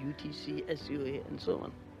UAC, UTC, SUA, and so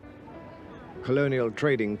on. Colonial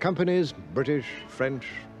trading companies, British, French,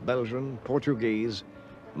 Belgian, Portuguese,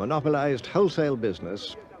 monopolized wholesale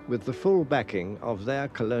business with the full backing of their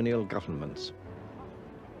colonial governments.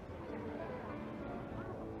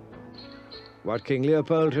 What King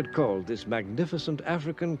Leopold had called this magnificent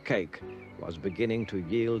African cake was beginning to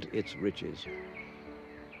yield its riches.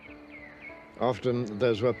 Often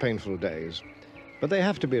those were painful days, but they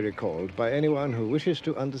have to be recalled by anyone who wishes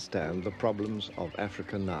to understand the problems of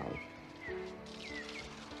Africa now.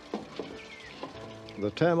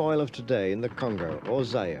 The turmoil of today in the Congo or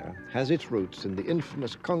Zaire has its roots in the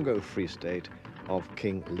infamous Congo Free State of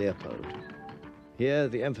King Leopold. Here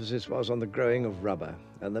the emphasis was on the growing of rubber,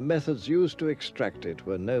 and the methods used to extract it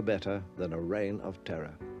were no better than a reign of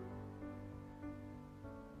terror.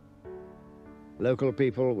 Local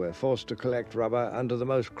people were forced to collect rubber under the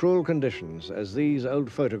most cruel conditions, as these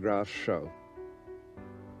old photographs show.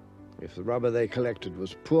 If the rubber they collected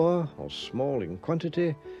was poor or small in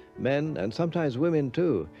quantity, men, and sometimes women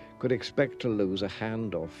too, could expect to lose a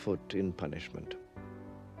hand or foot in punishment.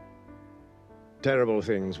 Terrible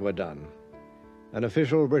things were done. An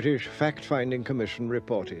official British fact-finding commission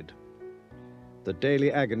reported. The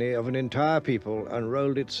daily agony of an entire people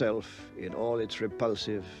unrolled itself in all its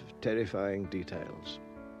repulsive, terrifying details.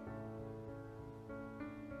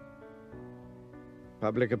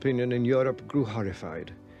 Public opinion in Europe grew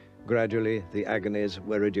horrified. Gradually, the agonies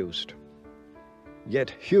were reduced. Yet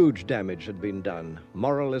huge damage had been done,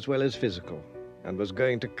 moral as well as physical, and was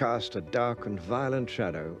going to cast a dark and violent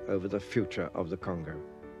shadow over the future of the Congo.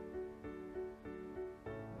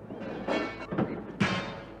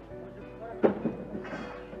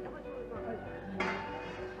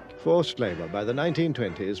 Forced labor by the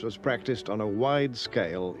 1920s was practiced on a wide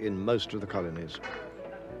scale in most of the colonies.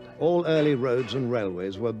 All early roads and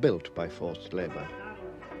railways were built by forced labor.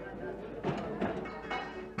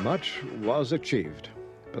 Much was achieved,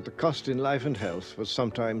 but the cost in life and health was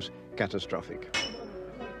sometimes catastrophic.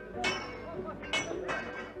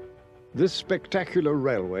 This spectacular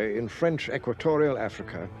railway in French Equatorial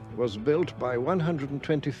Africa was built by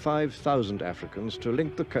 125,000 Africans to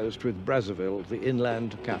link the coast with Brazzaville, the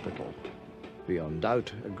inland capital. Beyond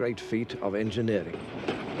doubt, a great feat of engineering.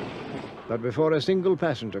 But before a single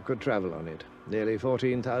passenger could travel on it, nearly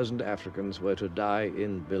 14,000 Africans were to die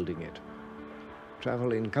in building it.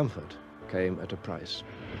 Travel in comfort came at a price.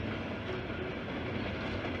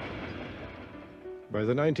 By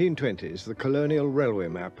the 1920s, the colonial railway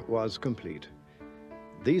map was complete.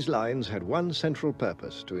 These lines had one central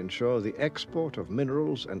purpose: to ensure the export of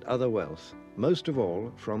minerals and other wealth, most of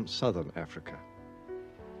all from southern Africa.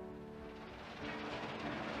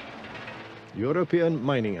 European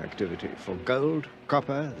mining activity for gold,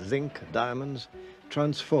 copper, zinc, diamonds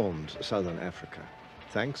transformed southern Africa,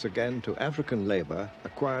 thanks again to African labor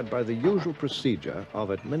acquired by the usual procedure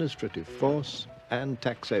of administrative force and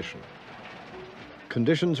taxation.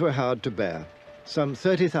 Conditions were hard to bear. Some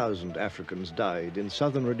 30,000 Africans died in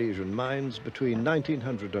southern Rhodesian mines between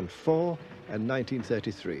 1904 and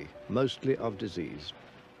 1933, mostly of disease.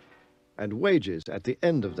 And wages at the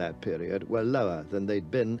end of that period were lower than they'd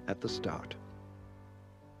been at the start.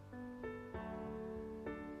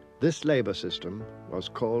 This labor system was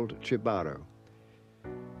called Chibaro.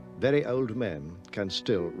 Very old men can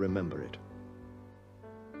still remember it.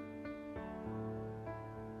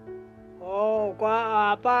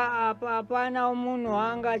 Hapana umuntu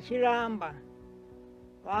wanga chiramba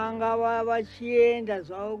vanga vachienda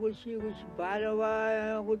zvavo kuchibharo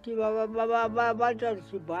kuti vata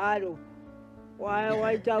chibharo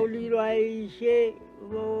waitaulirwa ishe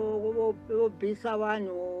vobvisa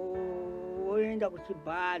vanhu voenda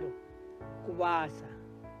kuchibharo kubasa.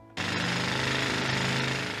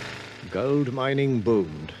 Gold mining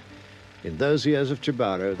boomed. In those years of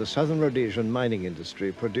Chibaro, the southern Rhodesian mining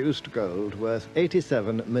industry produced gold worth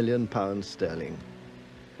 £87 million sterling,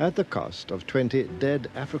 at the cost of 20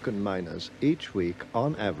 dead African miners each week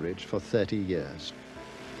on average for 30 years.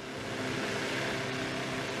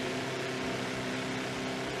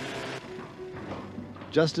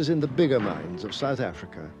 Just as in the bigger mines of South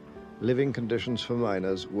Africa, living conditions for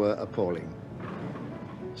miners were appalling.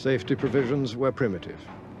 Safety provisions were primitive.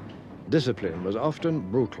 Discipline was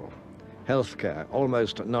often brutal. Healthcare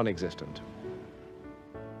almost non-existent.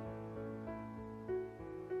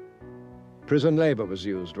 Prison labor was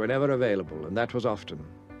used whenever available, and that was often.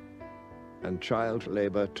 And child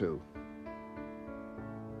labor too.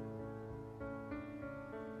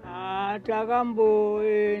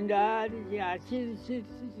 Takamboenda achiri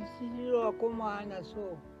wakomana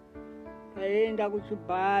so taenda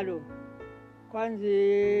kuchibharo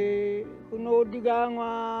kwanzi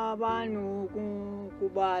kunodikanwa vanhu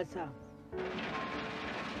kubasa.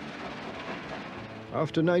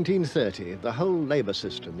 After 1930, the whole labor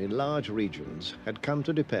system in large regions had come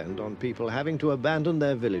to depend on people having to abandon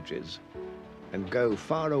their villages and go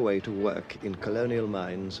far away to work in colonial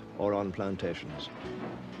mines or on plantations.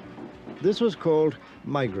 This was called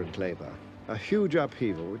migrant labor, a huge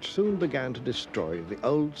upheaval which soon began to destroy the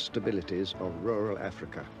old stabilities of rural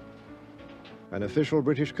Africa. An official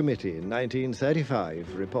British committee in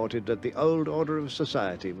 1935 reported that the old order of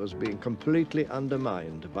society was being completely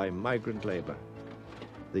undermined by migrant labor.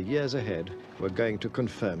 The years ahead were going to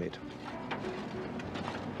confirm it.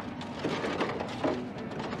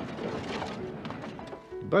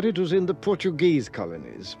 But it was in the Portuguese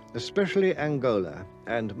colonies, especially Angola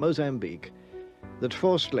and Mozambique, that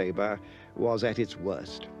forced labor was at its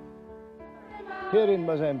worst. Here in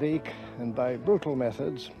Mozambique, and by brutal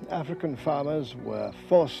methods, African farmers were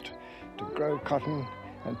forced to grow cotton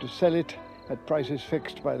and to sell it at prices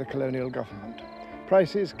fixed by the colonial government.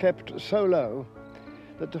 Prices kept so low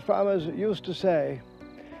that the farmers used to say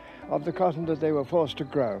of the cotton that they were forced to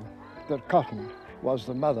grow that cotton was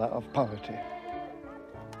the mother of poverty.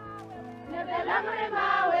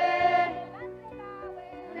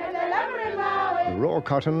 The raw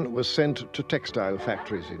cotton was sent to textile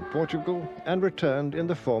factories in Portugal and returned in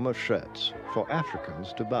the form of shirts for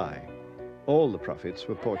Africans to buy. All the profits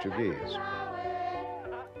were Portuguese.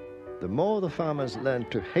 The more the farmers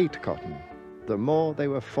learned to hate cotton, the more they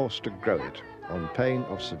were forced to grow it on pain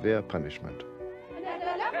of severe punishment.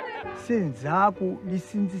 Senzaku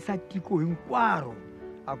lisindzisa tiko hinkwaro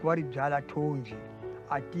akwari byala thonji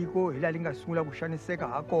atiko hila linga sungula kushaniseka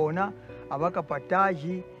hakona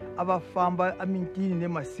avakapataji avafamba amintini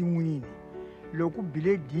nemasin'wini loko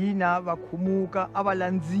bile dina vakhumuka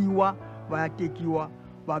avalandziwa vayatekiwa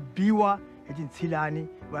vabiwa hi tintshilani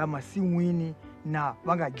vaya masin'wini na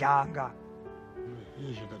va nga dlanga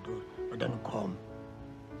xitatori va ta ni khoma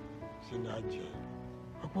sinaje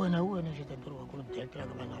wena xitatori wa ku direktera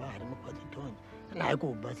ka vana va ha ri mikwati thonji na hi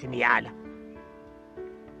ku ba siniyala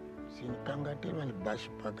sinikangateliwa ni ba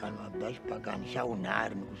xipakani xa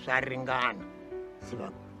unharhu ni ku swa ringana si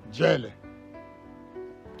va jele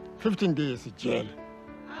 15 days jele.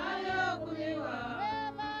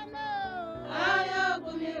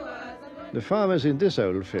 The farmers in this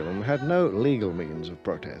old film had no legal means of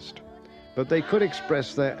protest, but they could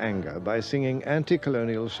express their anger by singing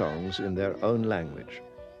anti-colonial songs in their own language.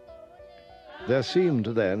 There seemed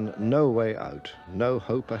then no way out, no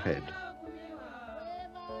hope ahead.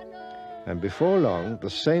 And before long, the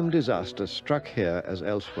same disaster struck here as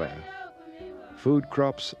elsewhere. Food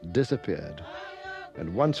crops disappeared,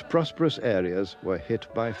 and once prosperous areas were hit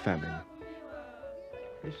by famine.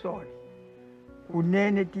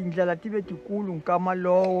 Kunene tindlela tive tikulu nkama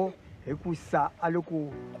lowo hi ku sa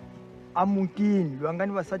aloko amutini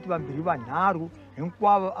lwangani vasati vambirhi vanharhu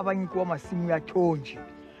hinkwavo a va nyikiwa masimu ya thonji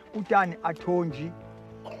kutani athonji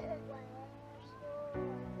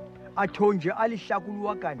a li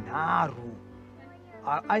hlakuriwa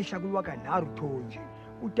kanharhu thonji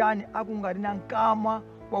kutani a ku nga ri na nkama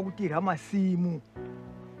wa ku tirha masimu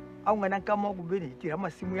a ku nga na nkama wa ku veni hi tirha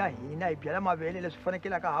masimu ya hina hi byala mavele leswi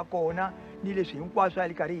fanekelaka ha kona ni leswi hinkwaswo a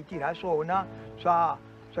li karhi hi tirha swona swa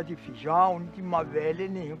ti-feijão ni timavele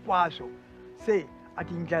ni hinkwaswo se a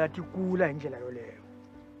tindlela ti kula hi ndlela yoleyo.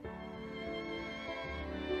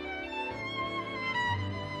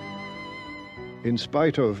 In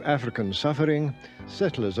spite of African suffering,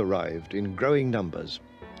 settlers arrived in growing numbers.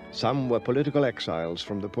 Some were political exiles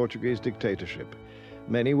from the Portuguese dictatorship.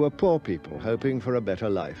 Many were poor people hoping for a better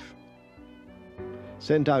life.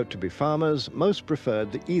 Sent out to be farmers, most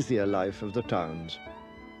preferred the easier life of the towns.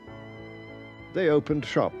 They opened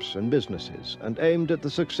shops and businesses and aimed at the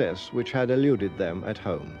success which had eluded them at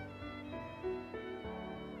home.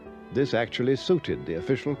 This actually suited the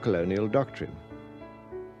official colonial doctrine.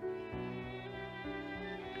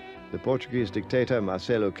 The Portuguese dictator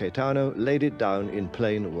Marcelo Caetano laid it down in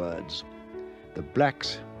plain words. The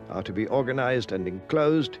blacks are to be organized and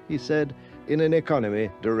enclosed, he said, in an economy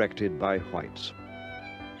directed by whites.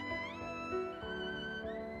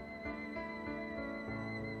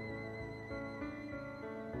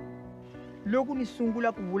 Loko ni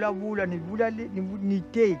sungula ku vulavula ni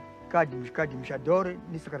te Kadi Mshadore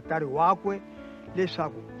ni sekretari wakwe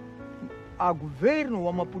leswaku a governo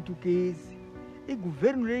wa Maputukezi i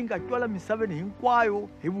governo leyi nga twala misaveni hinkwayo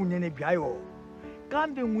hi vunene bya yona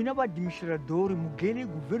kambe n'wina vadimixiradori mugeni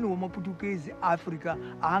governo wa Maputukezi Afrika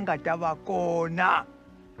a nga ta va kona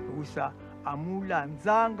hikusa a mu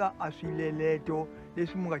landzanga a swileleto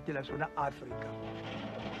leswi mu nga tela swona Afrika.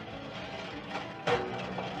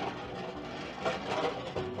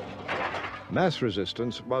 Mass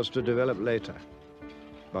resistance was to develop later,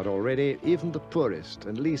 but already even the poorest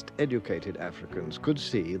and least educated Africans could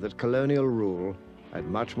see that colonial rule had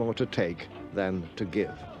much more to take than to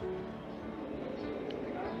give.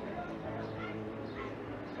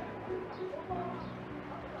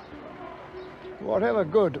 Whatever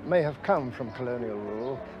good may have come from colonial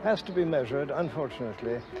rule has to be measured,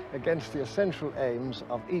 unfortunately, against the essential aims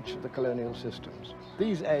of each of the colonial systems.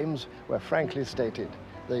 These aims were frankly stated.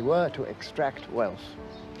 They were to extract wealth.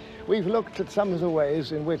 We've looked at some of the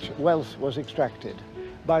ways in which wealth was extracted,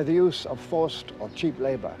 by the use of forced or cheap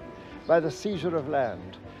labor, by the seizure of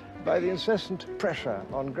land, by the incessant pressure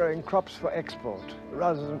on growing crops for export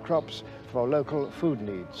rather than crops for local food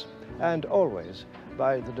needs, and always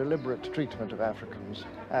by the deliberate treatment of Africans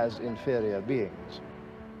as inferior beings.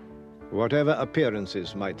 Whatever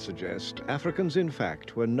appearances might suggest, Africans in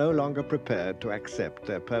fact were no longer prepared to accept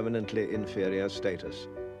their permanently inferior status.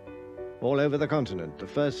 All over the continent, the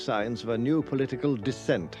first signs of a new political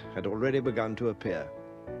dissent had already begun to appear.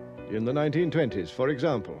 In the 1920s, for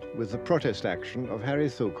example, with the protest action of Harry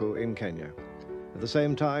Thuku in Kenya, at the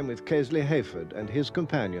same time with Kesley Hayford and his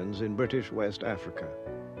companions in British West Africa.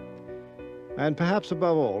 And perhaps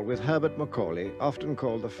above all with Herbert Macaulay, often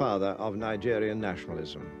called the father of Nigerian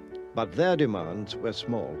nationalism. But their demands were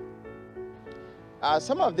small.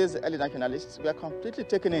 Some of these early nationalists were completely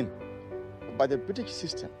taken in by the British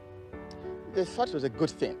system. They thought it was a good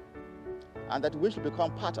thing, and that we should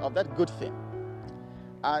become part of that good thing.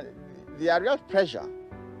 And the real pressure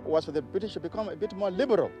was for the British to become a bit more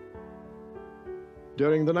liberal.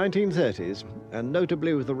 During the 1930s, and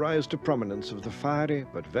notably with the rise to prominence of the fiery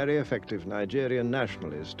but very effective Nigerian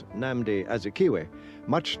nationalist Nnamdi Azikiwe,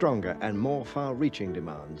 much stronger and more far-reaching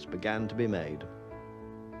demands began to be made.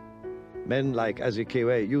 Men like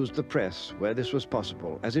Azikiwe used the press where this was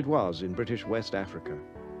possible, as it was in British West Africa.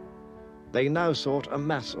 They now sought a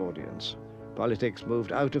mass audience. Politics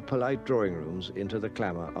moved out of polite drawing rooms into the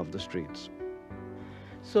clamor of the streets.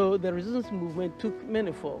 So the resistance movement took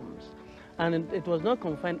many forms, and it was not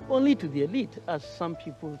confined only to the elite, as some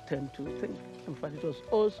people tend to think. In fact, it was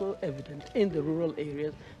also evident in the rural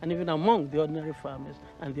areas and even among the ordinary farmers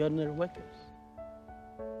and the ordinary workers.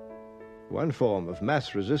 One form of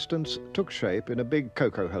mass resistance took shape in a big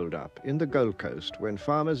cocoa hold-up in the Gold Coast when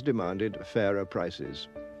farmers demanded fairer prices.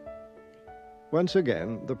 Once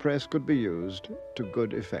again, the press could be used to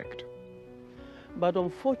good effect. But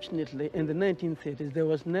unfortunately, in the 1930s, there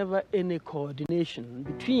was never any coordination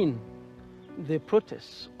between the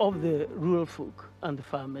protests of the rural folk and the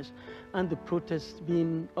farmers and the protests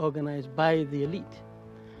being organized by the elite.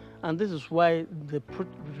 And this is why the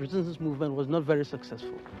resistance movement was not very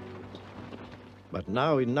successful. But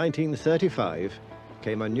now in 1935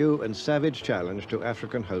 came a new and savage challenge to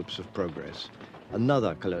African hopes of progress.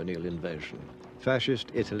 Another colonial invasion.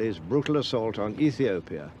 Fascist Italy's brutal assault on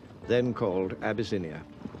Ethiopia, then called Abyssinia.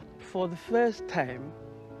 For the first time,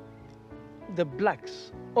 the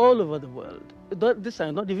blacks all over the world, this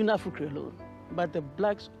time not even Africa alone, but the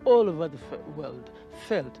blacks all over the world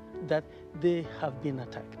felt that they have been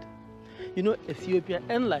attacked. You know, Ethiopia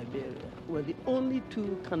and Liberia were the only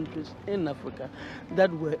two countries in Africa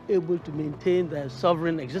that were able to maintain their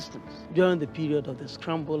sovereign existence during the period of the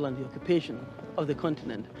scramble and the occupation of the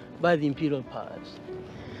continent by the imperial powers.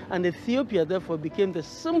 And Ethiopia, therefore, became the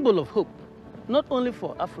symbol of hope, not only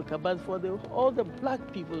for Africa, but for all the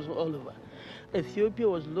black peoples all over. Ethiopia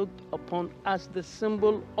was looked upon as the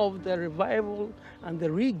symbol of the revival and the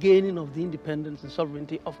regaining of the independence and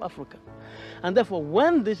sovereignty of Africa. And therefore,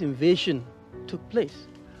 when this invasion took place,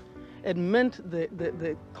 it meant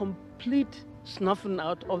the complete snuffing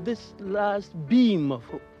out of this last beam of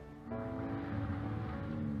hope.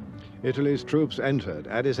 Italy's troops entered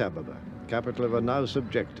Addis Ababa, capital of a now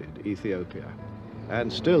subjected Ethiopia.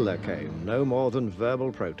 And still there came no more than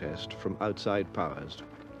verbal protest from outside powers.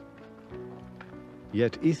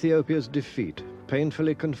 Yet Ethiopia's defeat,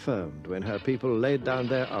 painfully confirmed when her people laid down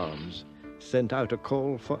their arms, sent out a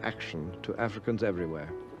call for action to Africans everywhere.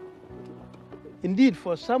 Indeed,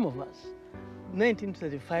 for some of us,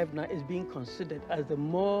 1935 now is being considered as the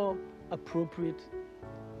more appropriate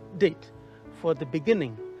date for the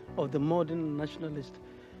beginning of the modern nationalist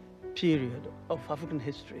period of African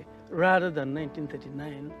history, rather than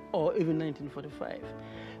 1939 or even 1945,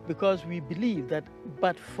 because we believe that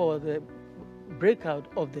but for the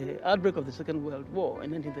outbreak of the Second World War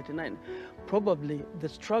in 1939, probably the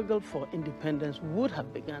struggle for independence would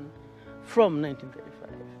have begun from 1935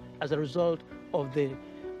 as a result of the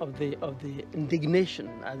indignation,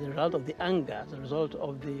 as a result of the anger, as a result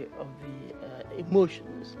of the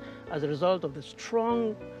emotions, as a result of the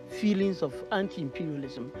strong feelings of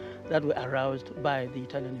anti-imperialism that were aroused by the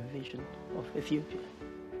Italian invasion of Ethiopia.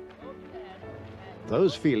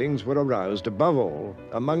 Those feelings were aroused above all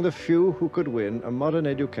among the few who could win a modern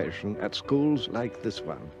education at schools like this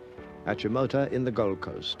one, Achimota in the Gold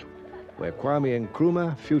Coast, where Kwame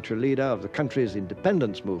Nkrumah, future leader of the country's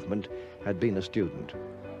independence movement, had been a student.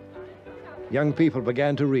 Young people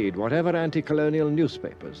began to read whatever anti-colonial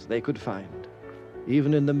newspapers they could find.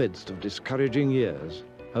 Even in the midst of discouraging years,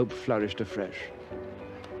 hope flourished afresh.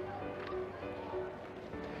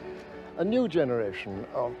 A new generation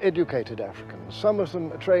of educated Africans, some of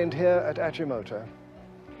them trained here at Achimota,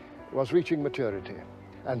 was reaching maturity.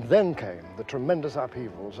 And then came the tremendous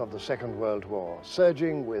upheavals of the Second World War,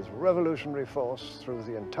 surging with revolutionary force through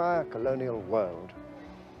the entire colonial world.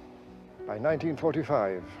 By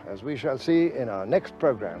 1945, as we shall see in our next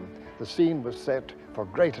program, the scene was set for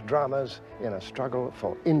great dramas in a struggle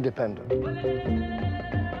for independence.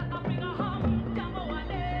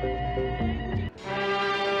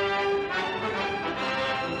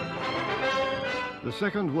 The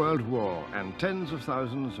Second World War and tens of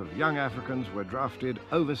thousands of young Africans were drafted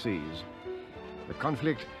overseas. The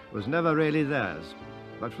conflict was never really theirs,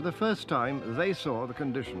 but for the first time they saw the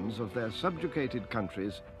conditions of their subjugated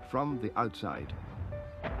countries from the outside.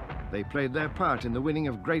 They played their part in the winning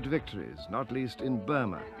of great victories, not least in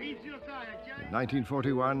Burma. In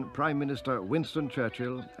 1941, Prime Minister Winston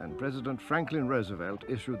Churchill and President Franklin Roosevelt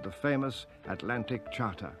issued the famous Atlantic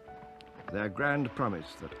Charter, their grand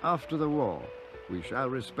promise that after the war, we shall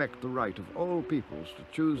respect the right of all peoples to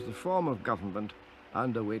choose the form of government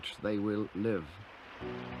under which they will live.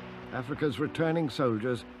 Africa's returning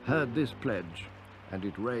soldiers heard this pledge, and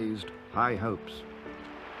it raised high hopes.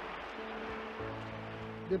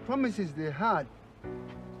 The promises they had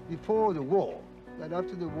before the war, that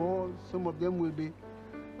after the war, some of them will be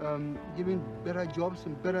given better jobs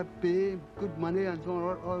and better pay, good money and so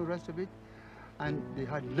on, all the rest of it, and they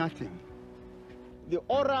had nothing. The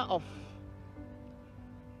aura of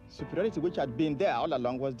superiority which had been there all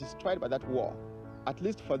along was destroyed by that war, at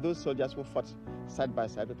least for those soldiers who fought side by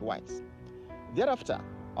side with whites. Thereafter,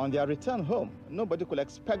 on their return home, nobody could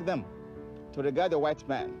expect them to regard the white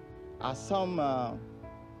man as some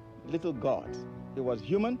little god. He was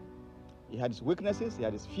human, he had his weaknesses, he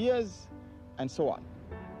had his fears, and so on.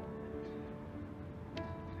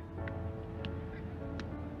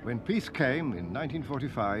 When peace came in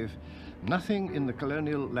 1945, nothing in the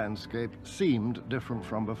colonial landscape seemed different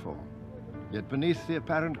from before. Yet beneath the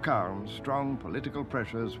apparent calm, strong political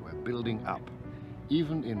pressures were building up.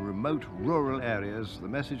 Even in remote rural areas, the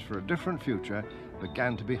message for a different future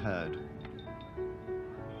began to be heard.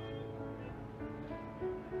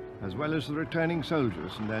 As well as the returning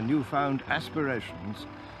soldiers and their newfound aspirations,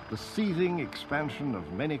 the seething expansion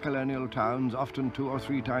of many colonial towns, often 2 or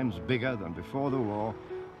 3 times bigger than before the war,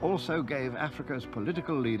 also gave Africa's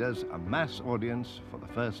political leaders a mass audience for the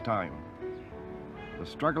first time. The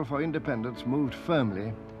struggle for independence moved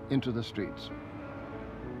firmly into the streets.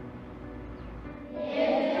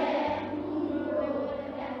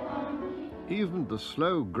 Even the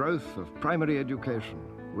slow growth of primary education,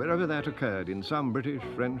 wherever that occurred in some British,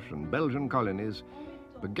 French and Belgian colonies,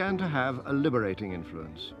 began to have a liberating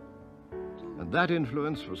influence. And that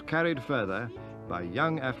influence was carried further by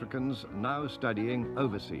young Africans now studying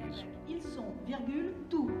overseas. Ils sont, virgule,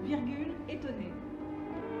 tout, virgule, étonnés.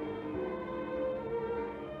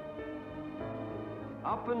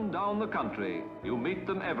 Up and down the country, you meet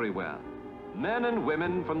them everywhere. Men and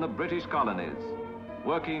women from the British colonies,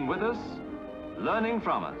 working with us, learning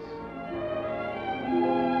from us.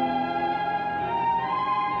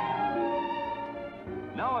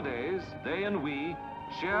 Nowadays, they and we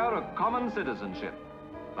share a common citizenship.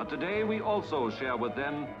 But today we also share with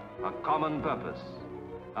them a common purpose,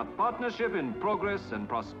 a partnership in progress and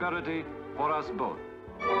prosperity for us both.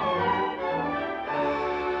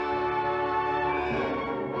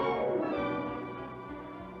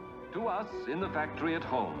 To us in the factory at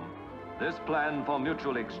home, this plan for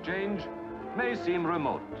mutual exchange may seem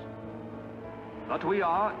remote. But we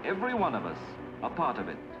are, every one of us, a part of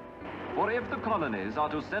it. For if the colonies are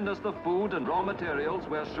to send us the food and raw materials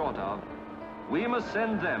we're short of, we must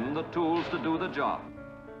send them the tools to do the job.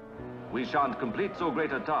 We shan't complete so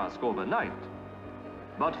great a task overnight,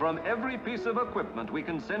 but from every piece of equipment we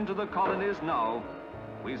can send to the colonies now,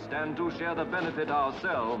 we stand to share the benefit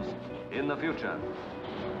ourselves in the future.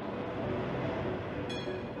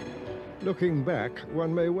 Looking back,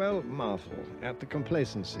 one may well marvel at the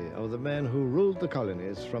complacency of the men who ruled the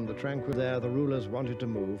colonies from the tranquil there the rulers wanted to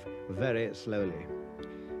move very slowly.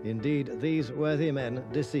 Indeed, these worthy men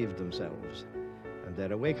deceived themselves, and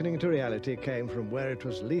their awakening to reality came from where it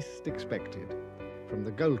was least expected, from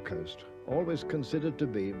the Gold Coast, always considered to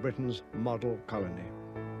be Britain's model colony.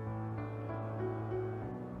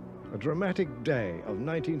 A dramatic day of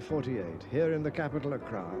 1948 here in the capital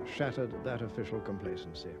Accra shattered that official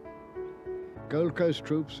complacency. Gold Coast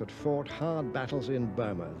troops had fought hard battles in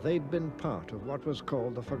Burma. They'd been part of what was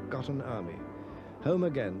called the Forgotten Army. Home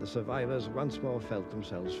again, the survivors once more felt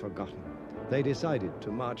themselves forgotten. They decided to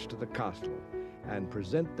march to the castle and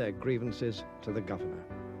present their grievances to the governor.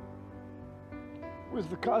 With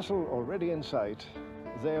the castle already in sight,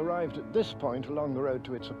 they arrived at this point along the road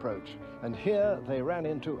to its approach, and here they ran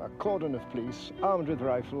into a cordon of police armed with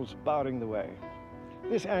rifles barring the way.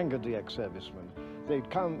 This angered the ex-servicemen. They'd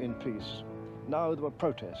come in peace. Now there were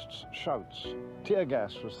protests, shouts. Tear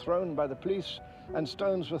gas was thrown by the police, and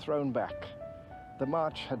stones were thrown back. The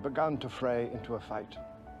march had begun to fray into a fight,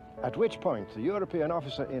 at which point the European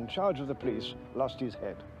officer in charge of the police lost his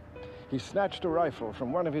head. He snatched a rifle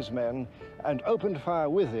from one of his men and opened fire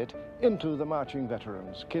with it into the marching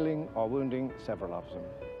veterans, killing or wounding several of them.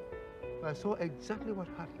 I saw exactly what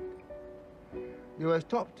happened. They were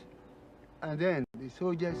stopped, and then the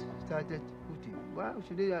soldiers started shooting. Why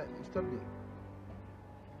should they stop them?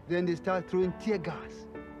 Then they started throwing tear gas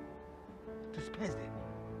to disperse them.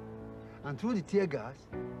 And through the tear gas,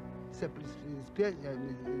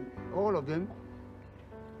 all of them,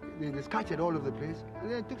 they scattered all over the place,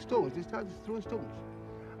 and then took stones. They started throwing stones.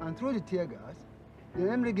 And through the tear gas, the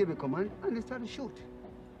enemy gave a command, and they started to shoot.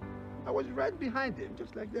 I was right behind them,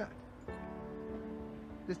 just like that.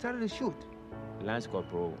 They started to shoot. Lance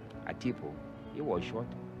Corporal Atipo, he was shot,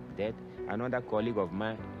 dead. Another colleague of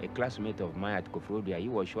mine, a classmate of mine at Kofrodia, he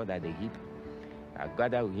was shot at the hip. I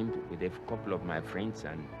gathered him with a couple of my friends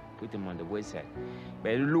and put him on the wayside.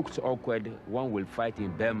 But it looked awkward. One will fight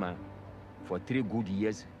in Burma for 3 good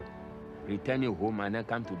years, returning home and then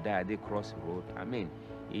come to die at the crossroad. I mean,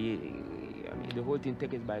 the whole thing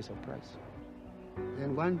took us by surprise.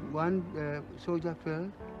 Then one soldier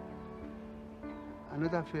fell,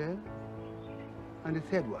 another fell, and the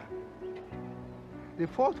third one. The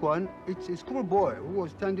fourth one, it's a schoolboy who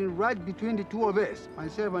was standing right between the two of us,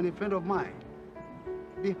 myself and a friend of mine,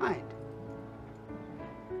 behind.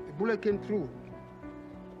 A bullet came through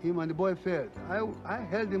him and the boy fell. I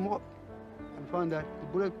held him up and found that the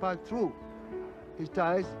bullet passed through his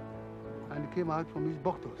thighs and came out from his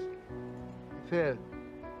buttocks. He fell,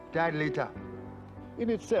 died later. In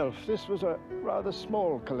itself, this was a rather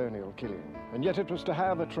small colonial killing, and yet it was to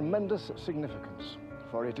have a tremendous significance,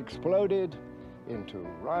 for it exploded into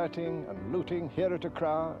rioting and looting here at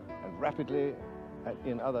Accra and rapidly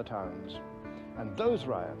in other towns. And those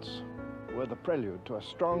riots were the prelude to a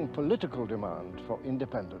strong political demand for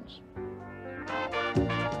independence.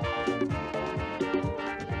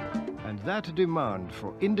 And that demand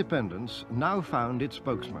for independence now found its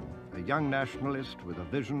spokesman, a young nationalist with a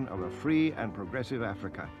vision of a free and progressive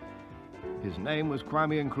Africa. His name was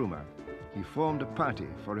Kwame Nkrumah. He formed a party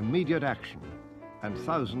for immediate action, and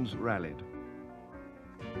thousands rallied.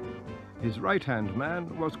 His right-hand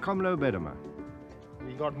man was Komlo Bedama.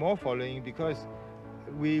 We got more following because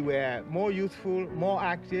we were more youthful, more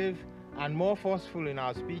active, and more forceful in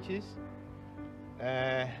our speeches.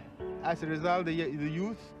 As a result, the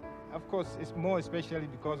youth, of course, it's more especially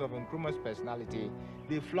because of Nkrumah's personality,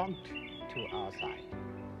 they flocked to our side.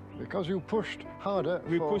 Because you pushed harder?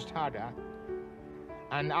 We pushed harder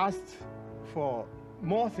and asked for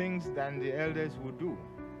more things than the elders would do.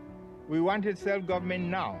 We wanted self-government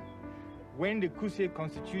now. When the Kuse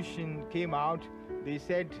Constitution came out, they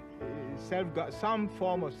said some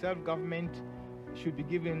form of self-government should be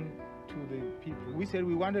given to the people. We said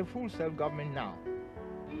we wanted full self-government now.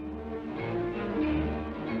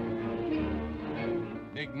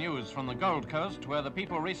 Big news from the Gold Coast, where the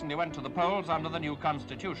people recently went to the polls under the new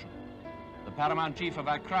constitution. The paramount chief of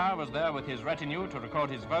Accra was there with his retinue to record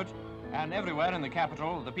his vote, and everywhere in the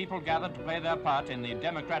capital, the people gathered to play their part in the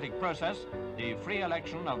democratic process, the free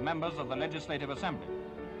election of members of the Legislative Assembly.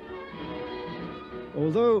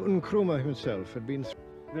 Although Nkrumah himself had been...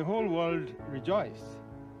 The whole world rejoiced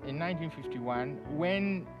in 1951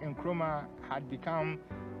 when Nkrumah had become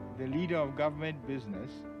the leader of government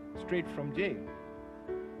business straight from jail.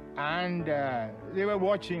 And they were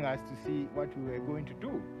watching us to see what we were going to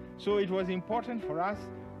do. So it was important for us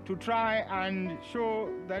to try and show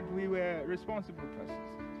that we were responsible persons,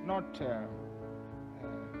 not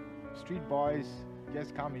street boys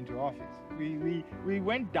just come into office. We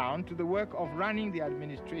went down to the work of running the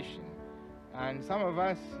administration, and some of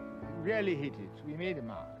us really hit it. We made a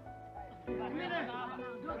mark.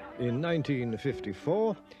 In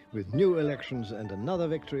 1954, with new elections and another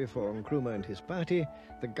victory for Nkrumah and his party,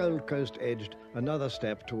 the Gold Coast edged another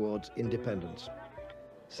step towards independence.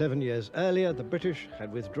 7 years earlier, the British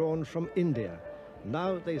had withdrawn from India.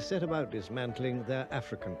 Now they set about dismantling their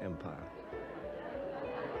African empire.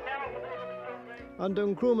 Under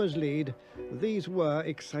Nkrumah's lead, these were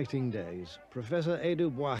exciting days. Professor Edu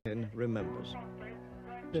Boahen remembers.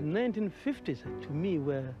 The 1950s, to me,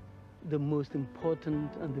 were the most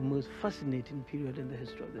important and the most fascinating period in the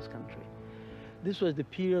history of this country. This was the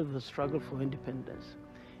period of the struggle for independence.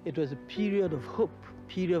 It was a period of hope,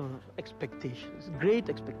 period of expectations, great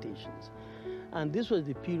expectations. And this was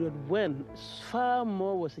the period when far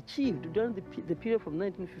more was achieved during the period from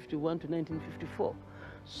 1951 to 1954.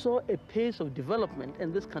 Saw a pace of development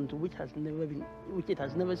in this country which it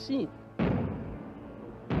has never seen.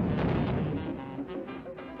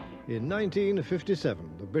 In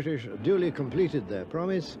 1957, the British duly completed their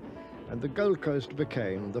promise, and the Gold Coast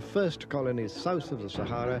became the first colony south of the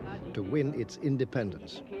Sahara to win its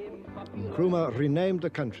independence. Nkrumah renamed the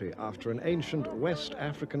country after an ancient West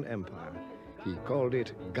African empire. He called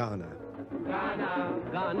it Ghana. Ghana,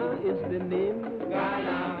 Ghana is the name,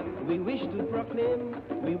 Ghana, we wish to proclaim,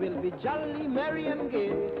 we will be jolly, merry and gay,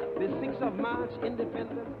 the 6th of March,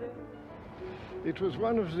 Independence Day. It was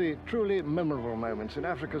one of the truly memorable moments in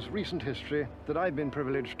Africa's recent history that I've been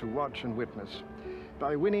privileged to watch and witness.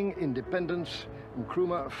 By winning independence,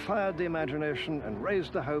 Nkrumah fired the imagination and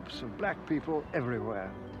raised the hopes of black people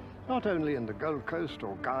everywhere, not only in the Gold Coast,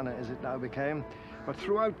 or Ghana as it now became, but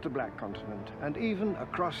throughout the Black Continent and even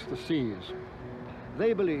across the seas.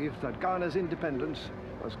 They believed that Ghana's independence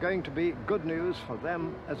was going to be good news for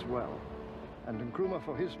them as well. And Nkrumah,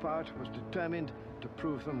 for his part, was determined to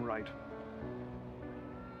prove them right.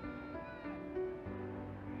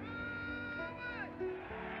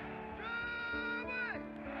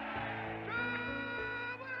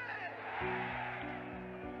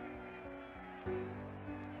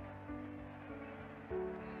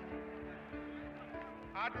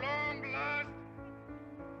 At long last,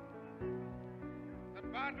 the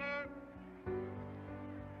battle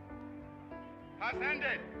has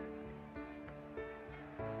ended.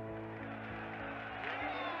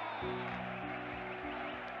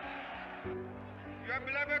 Your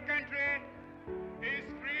beloved country is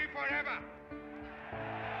free forever.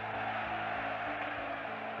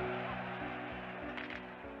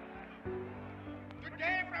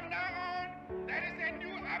 Today, from now on, there is a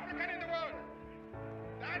new African in the world.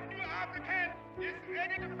 That new African is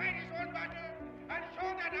ready to fight his own battle and show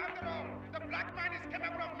that after all, the black man is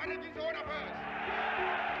capable of managing his own affairs.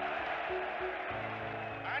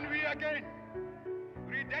 And we again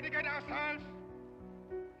rededicate ourselves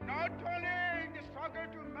not only in the struggle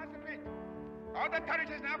to emancipate other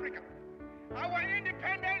territories in Africa. Our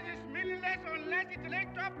independence is meaningless unless it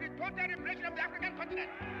links up with the total liberation of the African continent.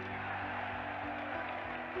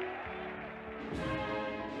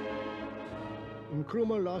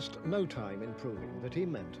 Nkrumah lost no time in proving that he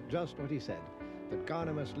meant just what he said, that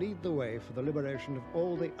Ghana must lead the way for the liberation of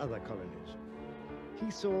all the other colonies.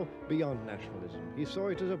 He saw beyond nationalism. He saw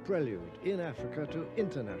it as a prelude in Africa to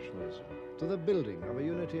internationalism, to the building of a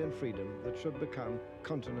unity and freedom that should become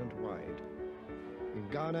continent-wide. In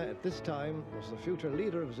Ghana at this time was the future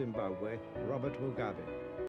leader of Zimbabwe, Robert Mugabe.